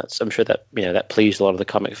fine, and I'm sure that that pleased a lot of the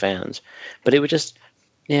comic fans. But it would just,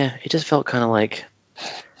 it just felt kind of like,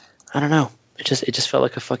 I don't know, it just felt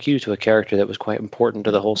like a fuck you to a character that was quite important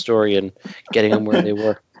to the whole story and getting them where they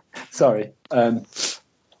were. Sorry.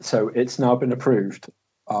 So it's now been approved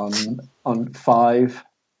on 5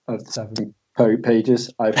 of the 7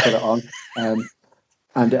 pages I've put it on,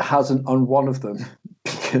 and it hasn't on one of them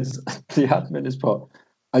because the admin has put,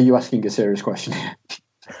 "Are you asking a serious question here?"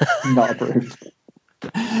 Not approved.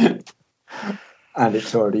 And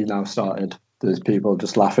it's already now started. There's people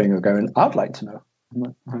just laughing or going, "I'd like to know." I'm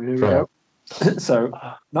like, oh, here we go. So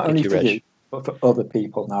not only for you, but for other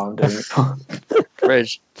people now I'm doing it for. Reg,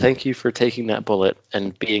 thank you for taking that bullet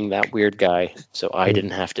and being that weird guy, so I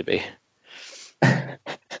didn't have to be.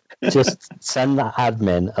 Just send that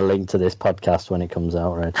admin a link to this podcast when it comes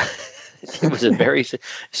out, Reg. It was a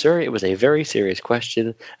very serious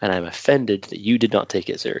question, and I'm offended that you did not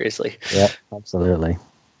take it seriously. Yeah, absolutely.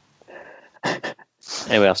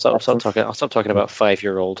 Anyway, I'll stop talking about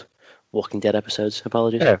 5-year-old Walking Dead episodes.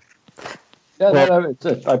 Apologies. Yeah, no,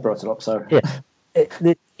 I brought it up, so yeah.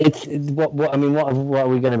 What are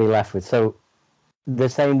we going to be left with? So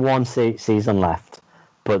there's saying one season left,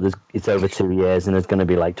 but it's over 2 years, and there's going to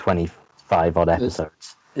be like 25 odd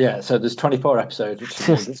episodes. Yeah, so there's 24 episodes, which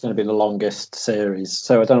means it's going to be the longest series.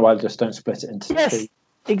 So I don't know why they just don't split it into 2.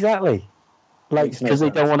 Exactly. Like, because they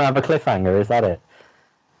don't want to have a cliffhanger, is that it?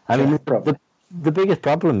 I mean, the biggest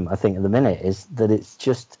problem, I think, at the minute is that it's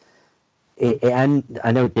just...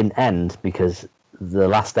 I know it didn't end because the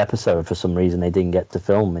last episode, for some reason, they didn't get to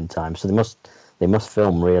film in time. So they must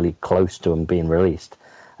film really close to them being released.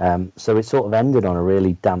 So it sort of ended on a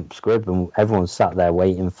really damp squib, and everyone sat there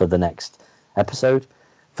waiting for the next episode,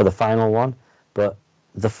 for the final one. But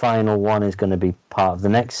the final one is going to be part of the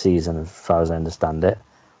next season, as far as I understand it.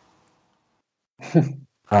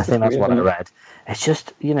 I think that's what I read. It's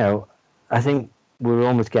just, I think we're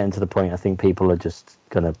almost getting to the point, I think people are just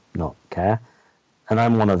going to not care. And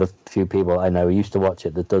I'm one of the few people I know who used to watch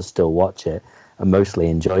it that does still watch it and mostly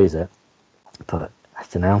enjoys it. But I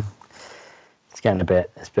don't know. It's getting a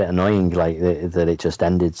bit annoying, like that it just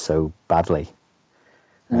ended so badly.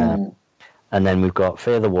 And then we've got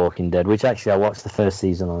Fear the Walking Dead, which actually I watched the first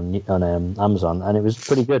season on Amazon, and it was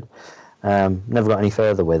pretty good. Never got any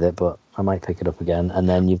further with it, but I might pick it up again. And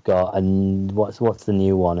then you've got what's the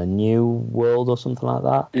new one? A New World or something like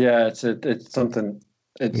that? Yeah, it's something.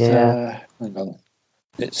 Hang on,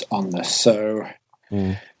 it's on this. So.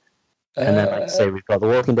 And then, like I say, we've got the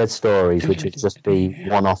Walking Dead stories, which would just be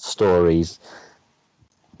one-off stories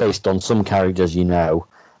based on some characters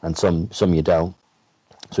and some you don't.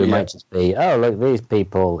 So it might just be, look, these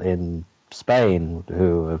people in Spain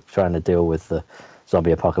who are trying to deal with the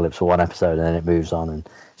zombie apocalypse for one episode, and then it moves on and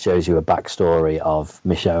shows you a backstory of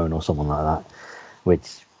Michonne or something like that,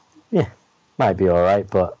 which, might be all right,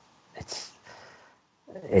 but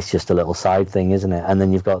it's just a little side thing, isn't it? And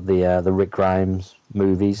then you've got the Rick Grimes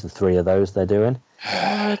movies, the 3 of those they're doing.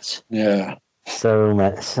 What? Yeah. So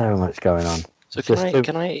much going on. So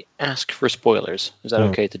can I ask for spoilers? Is that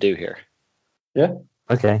okay to do here? Yeah.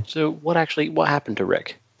 Okay. So what happened to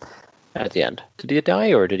Rick at the end? Did he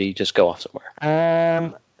die or did he just go off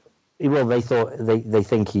somewhere? Well, they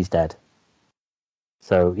think he's dead.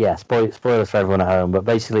 So yeah, spoilers for everyone at home. But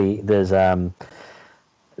basically, there's a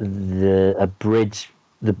bridge.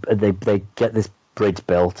 They get this bridge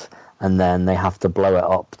built, and then they have to blow it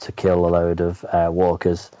up to kill a load of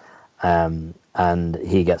walkers. And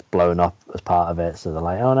he gets blown up as part of it, so they're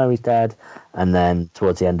like, oh no, he's dead. And then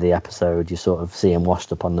towards the end of the episode, you sort of see him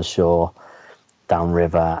washed up on the shore.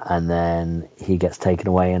 downriver, and then he gets taken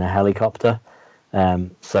away in a helicopter.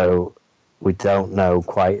 So we don't know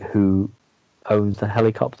quite who owns the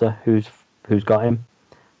helicopter, who's got him,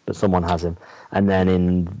 but someone has him. And then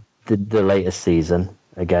in the latest season,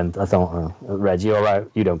 again, I don't know, Reg, you all right?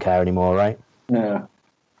 You don't care anymore, right? No.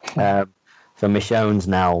 So Michonne's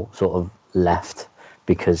now sort of left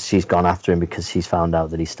because she's gone after him because she's found out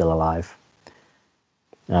that he's still alive.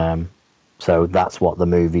 So that's what the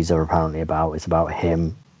movies are apparently about. It's about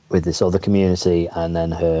him with this other community and then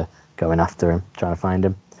her going after him, trying to find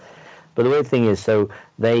him. But the weird thing is, so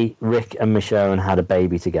Rick and Michonne had a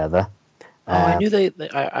baby together. I knew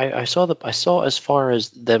I saw as far as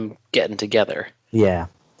them getting together. Yeah.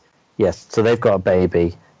 Yes. So they've got a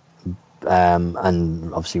baby,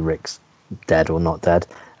 and obviously Rick's dead or not dead,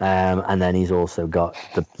 and then he's also got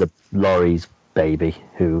the Laurie's baby,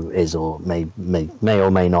 who is or may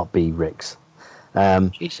or may not be Rick's.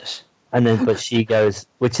 Jesus. And then, but she goes,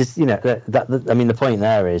 which is, that I mean, the point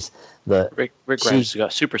there is that Rick Grimes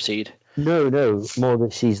got supersede. No, more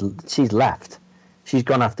that she's left. She's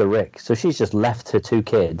gone after Rick, so she's just left her two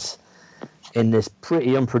kids in this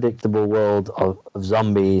pretty unpredictable world of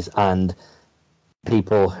zombies and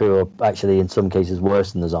people who are actually in some cases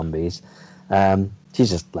worse than the zombies. She's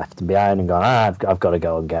just left them behind and gone, I've got to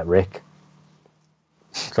go and get Rick.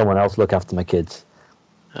 Someone else look after my kids.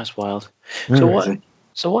 That's wild.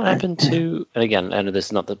 So what happened to? And again, I know this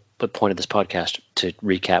is not the point of this podcast to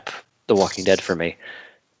recap The Walking Dead for me,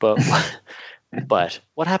 but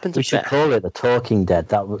what happened to We should Beth? call it The Talking Dead.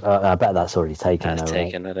 That I bet that's already taken. That's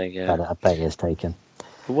taken, right? I think. Yeah. I bet it is taken.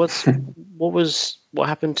 But what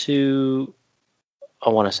happened to? I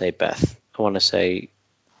want to say Beth. I want to say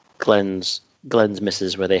Glenn's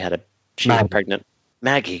missus, where they had she was pregnant.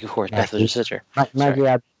 Maggie, of course. Maggie. Beth was her sister.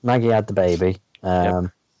 Maggie had the baby.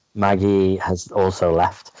 Yep. Maggie has also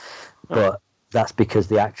left, but that's because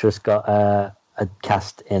the actress got a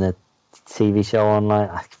cast in a TV show on, like,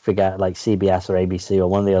 I forget, like CBS or ABC or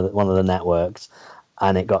one of the networks,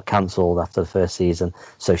 and it got cancelled after the first season.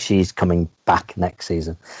 So she's coming back next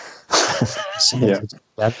season. Yeah.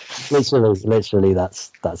 Literally, that's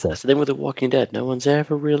it. That's the thing with The Walking Dead. No one's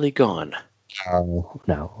ever really gone. Oh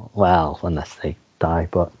no, well, unless they die,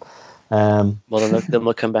 but. Well, then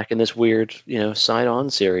they'll come back in this weird, side-on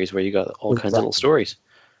series where you got all kinds of little stories.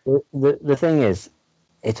 The thing is,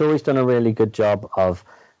 it's always done a really good job of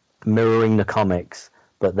mirroring the comics,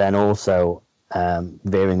 but then also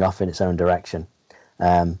veering off in its own direction.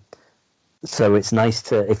 So it's nice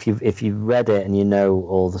to, if you've read it and you know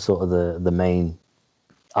all the sort of the main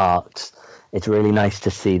arcs, it's really nice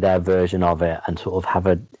to see their version of it and sort of have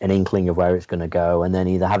an inkling of where it's going to go, and then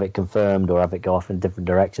either have it confirmed or have it go off in a different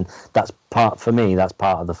direction. That's part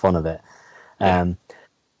of the fun of it. And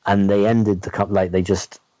they ended they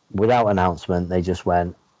just, without announcement, they just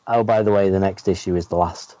went, oh, by the way, the next issue is the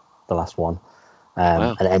last one,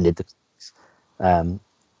 and ended the.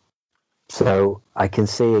 So I can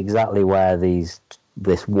see exactly where this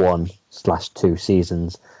 1/2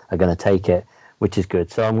 seasons are going to take it, which is good.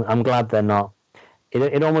 So I'm glad they're not.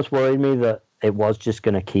 It almost worried me that it was just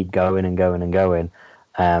going to keep going and going and going,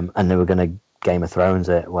 and they were going to Game of Thrones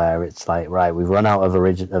it, where it's like, right, we've run out of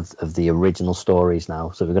the original stories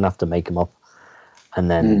now, so we're going to have to make them up, and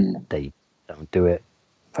then they don't do it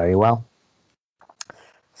very well.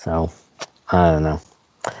 So I don't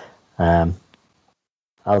know.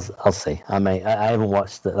 I'll see. I haven't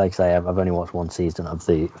watched like I say, I've only watched one season of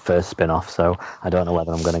the first spin-off, so I don't know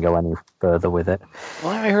whether I'm going to go any further with it.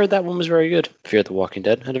 Well, I heard that one was very good. Fear the Walking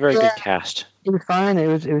Dead had a very good cast. It was fine. It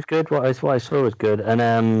was good. What I saw was good.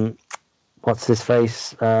 And what's his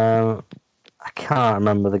face? I can't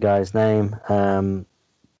remember the guy's name. The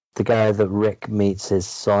guy that Rick meets his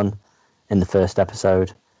son in the first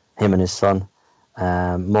episode. Him and his son,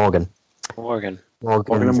 Morgan. Morgan.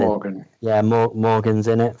 Yeah, Morgan's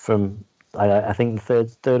in it from I think the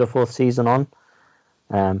third or fourth season on.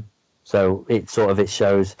 So it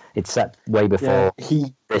shows it's set way before.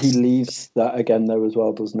 Yeah, he leaves that again though as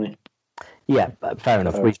well, doesn't he? Yeah, fair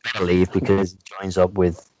enough. He's got to leave because he joins up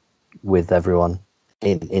with everyone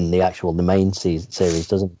in the main series,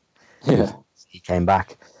 doesn't he? Yeah. He came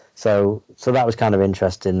back, so that was kind of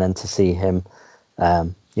interesting then to see him,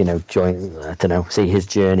 join. I don't know, see his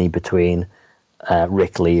journey between.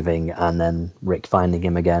 Rick leaving and then Rick finding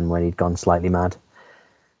him again when he'd gone slightly mad.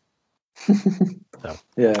 So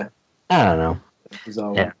yeah, I don't know.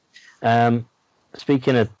 Bizarre. Yeah.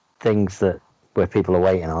 Speaking of things where people are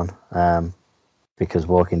waiting on, because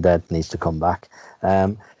Walking Dead needs to come back.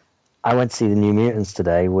 I went to see the New Mutants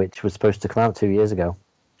today, which was supposed to come out 2 years ago.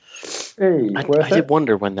 Hey, I did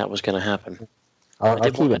wonder when that was going to happen.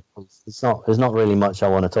 I'll keep it. It's not. There's not really much I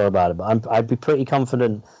want to talk about it, but I'd be pretty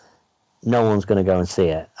confident no one's going to go and see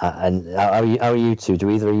it. And are you two? Do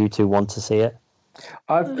either of you two want to see it?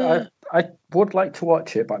 I would like to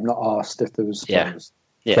watch it, but I'm not asked if there was spoilers.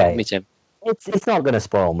 Yeah, okay. Me too. It's not going to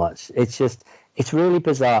spoil much. It's really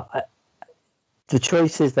bizarre. The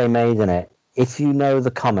choices they made in it. If you know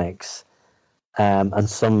the comics, and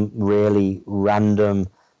some really random,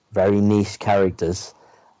 very niche characters,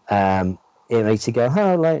 it makes you go,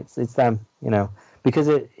 "Oh, like it's them," because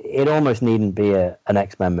it almost needn't be an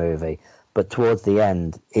X-Men movie, but towards the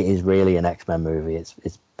end, it is really an X-Men movie.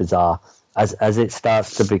 It's bizarre as it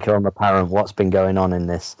starts to become apparent what's been going on in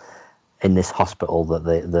this hospital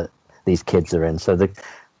that these kids are in. So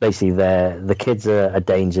basically the kids are a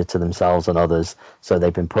danger to themselves and others, so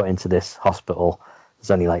they've been put into this hospital. There's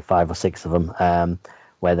only like 5 or 6 of them,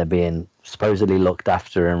 where they're being supposedly looked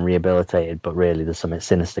after and rehabilitated, but really there's something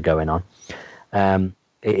sinister going on.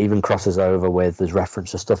 It even crosses over with, there's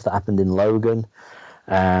reference to stuff that happened in Logan,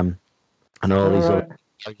 and all these other,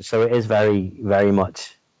 so it is very, very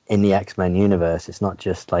much in the X-Men universe. It's not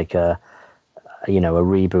just like a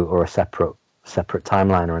reboot or a separate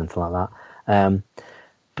timeline or anything like that.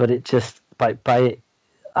 But it just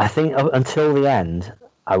I think until the end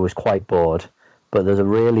I was quite bored, but there's a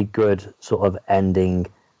really good sort of ending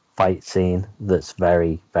fight scene that's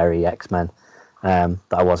very, very X-Men, that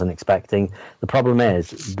I wasn't expecting. The problem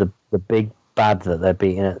is the big bad that they're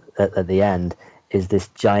beating at the end is this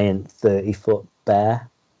giant 30-foot bear.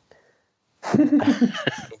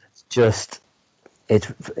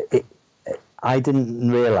 I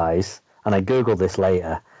didn't realize, and I googled this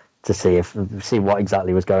later to see what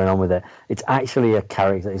exactly was going on with it. It's actually a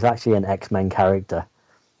character. It's actually an X-Men character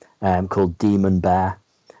called Demon Bear,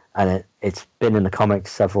 and it's been in the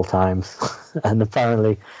comics several times. And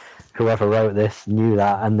apparently, whoever wrote this knew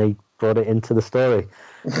that, and they brought it into the story.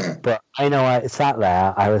 But I sat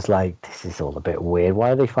there. I was like, this is all a bit weird.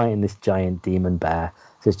 Why are they fighting this giant demon bear?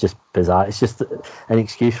 It's just bizarre. It's just an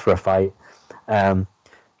excuse for a fight.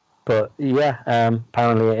 But yeah,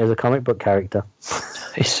 apparently it is a comic book character.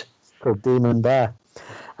 It's called Demon Bear.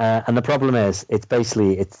 And the problem is, it's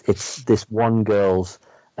basically it's this one girl's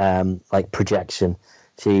like projection.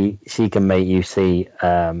 She can make you see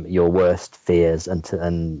your worst fears,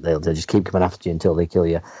 and they'll just keep coming after you until they kill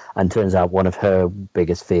you. And turns out one of her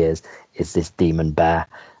biggest fears is this demon bear.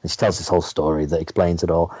 And she tells this whole story that explains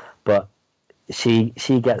it all. But she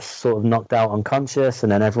gets sort of knocked out unconscious,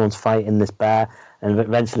 and then everyone's fighting this bear, and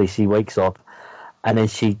eventually she wakes up, and then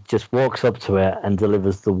she just walks up to it and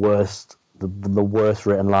delivers the worst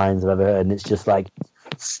written lines I've ever heard, and it's just like,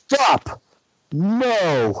 "Stop!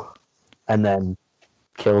 No!" and then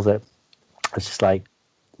kills it. It's just like,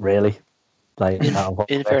 really? Like,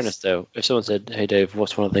 in fairness, though, if someone said, "Hey, Dave,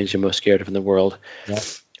 what's one of the things you're most scared of in the world?" Yeah.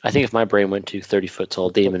 I think if my brain went to 30-foot tall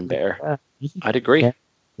demon bear, I'd agree.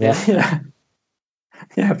 Yeah.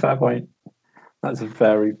 Yeah, fair point. That's a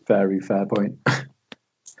very, very fair point.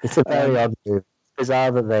 It's a very odd move. It's bizarre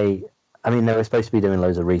that they were supposed to be doing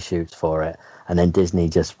loads of reshoots for it, and then Disney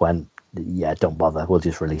just went, yeah, don't bother, we'll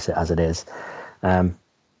just release it as it is. And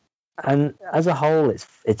as a whole,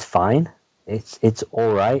 it's fine. It's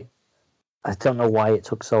all right. I don't know why it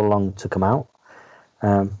took so long to come out,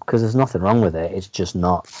 because there's nothing wrong with it. It's just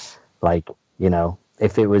not like,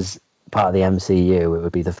 if it was part of the MCU, it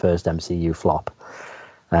would be the first MCU flop.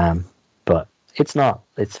 But it's not.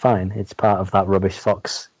 It's fine. It's part of that rubbish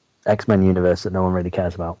Fox X-Men universe that no one really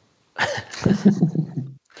cares about.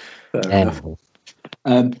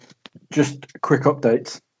 Just quick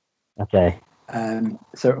updates. Okay.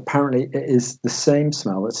 So apparently it is the same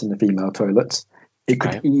smell that's in the female toilets. It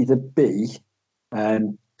could either be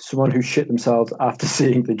someone who shit themselves after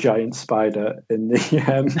seeing the giant spider in the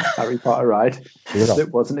Harry Potter ride that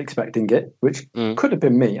wasn't expecting it, which could have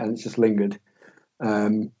been me, and it's just lingered.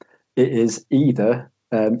 It is either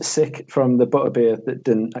sick from the butterbeer that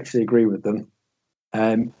didn't actually agree with them.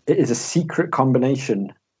 It is a secret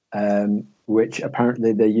combination, which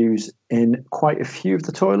apparently they use in quite a few of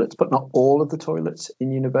the toilets, but not all of the toilets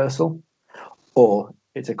in Universal. Or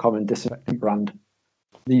it's a common disinfectant brand.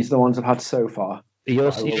 These are the ones I've had so far.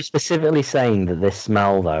 You're specifically saying that this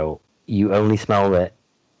smell, though, you only smell it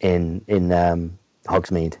in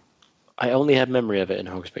Hogsmeade. I only have memory of it in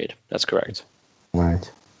Hogsmeade. That's correct.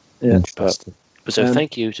 Right. Yeah. So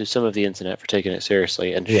thank you to some of the internet for taking it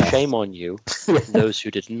seriously, and shame on you, those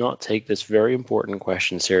who did not take this very important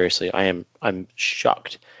question seriously. I'm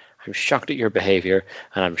shocked. I'm shocked at your behavior,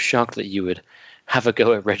 and I'm shocked that you would have a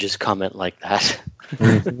go at Reg's comment like that.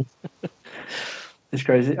 It's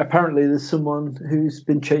crazy. Apparently, there's someone who's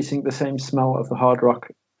been chasing the same smell of the Hard Rock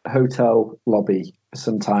hotel lobby for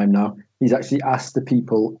some time now. He's actually asked the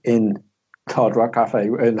people in Hard Rock Cafe,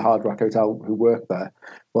 in the Hard Rock Hotel who work there,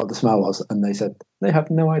 what the smell was, and they said they have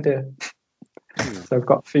no idea. So I've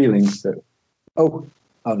got feelings that. Oh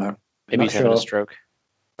no. Maybe he's having a stroke.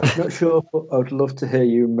 I'm not sure, but I'd love to hear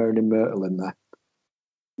you moaning Myrtle in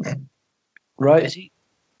there. Right? Is he?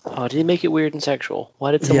 Oh, did he make it weird and sexual?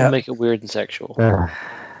 Why did someone make it weird and sexual?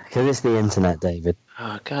 Because it's the internet, David.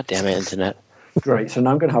 Oh, God damn it, internet. Great. So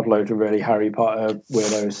now I'm going to have loads of really Harry Potter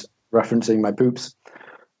weirdos referencing my poops.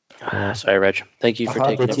 Sorry, Reg. Thank you for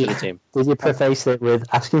taking up for the team. Did you preface it with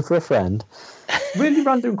asking for a friend? Really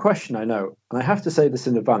random question, I know. And I have to say this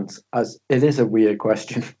in advance, as it is a weird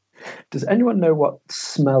question. Does anyone know what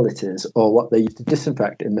smell it is or what they used to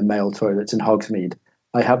disinfect in the male toilets in Hogsmeade?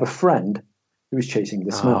 I have a friend who is chasing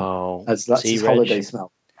the smell, as that's his holiday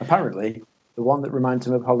smell. Apparently, the one that reminds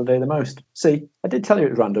him of holiday the most. See, I did tell you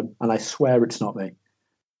it was random, and I swear it's not me.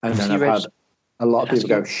 And then I've had a lot of people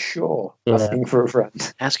go, sure, asking for a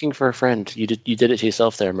friend. Asking for a friend. You did it to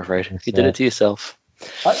yourself there, I'm afraid. You did it to yourself.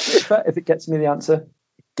 If it gets me the answer,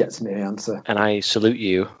 it gets me the answer. And I salute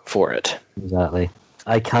you for it. Exactly.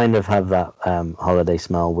 I kind of have that holiday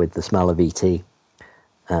smell with the smell of E.T.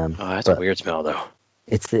 That's a weird smell, though.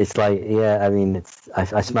 It's like, I mean,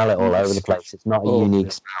 I smell it all over the place. It's not a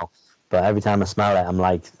unique smell, but every time I smell it, I'm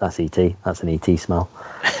like, that's E.T. That's an E.T. smell.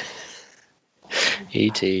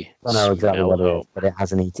 E.T. I don't know exactly what it is, but it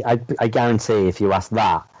has an E.T. I guarantee if you ask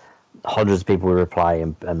that, hundreds of people will reply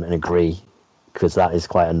and agree, because that is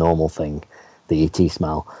quite a normal thing, the E.T.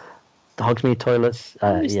 smell. The Hogsmeade toilets,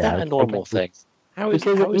 is that a normal thing? How is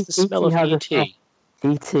the smell of E.T.?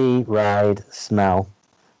 E.T. ride smell.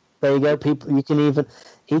 There you go, people. You can even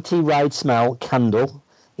E.T. ride smell candle.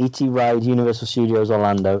 E.T. ride Universal Studios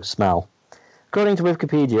Orlando smell. According to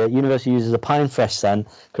Wikipedia, Universal uses a pine fresh scent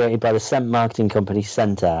created by the scent marketing company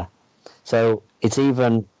Scentair. So it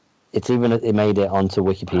made it onto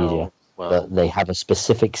Wikipedia. But they have a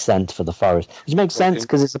specific scent for the forest, which makes sense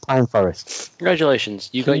because it's a pine forest.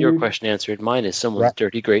 Congratulations, you got your question answered. Mine is someone's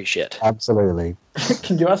dirty great shit. Absolutely.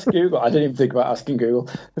 Can you ask Google? I didn't even think about asking Google.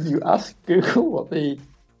 Have you asked Google what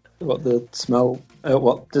the smell,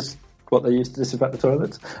 what they use to disinfect the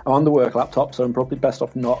toilets? I'm on the work laptop, so I'm probably best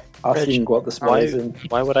off not asking what the smell is.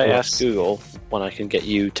 Why would I ask Google when I can get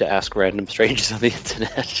you to ask random strangers on the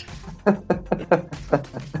internet?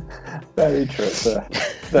 Very true, sir.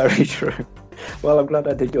 Very true. Well, I'm glad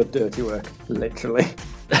I did your dirty work, literally.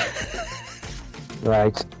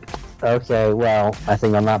 Right. Okay, well, I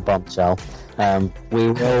think on that bombshell,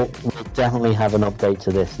 we'll definitely have an update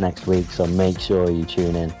to this next week, so make sure you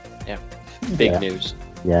tune in. Yeah. Big news.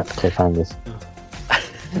 Yeah, cliffhangers.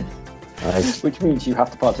 Right. Which means you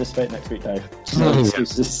have to participate next week, Dave. No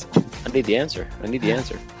excuses. I need the answer.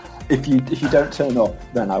 If you don't turn up,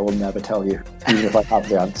 then I will never tell you, even if I have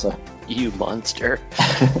the answer. You monster.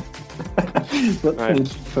 But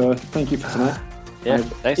thank you for tonight. Yeah,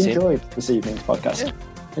 thanks. Enjoyed this evening's podcast. Yeah,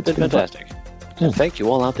 it's been fantastic. And thank you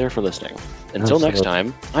all out there for listening. Until next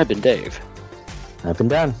time, I've been Dave. I've been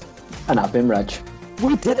Dan. And I've been Reg.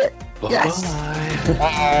 We did it. Bye. Yes.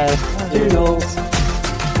 Bye. Toodles.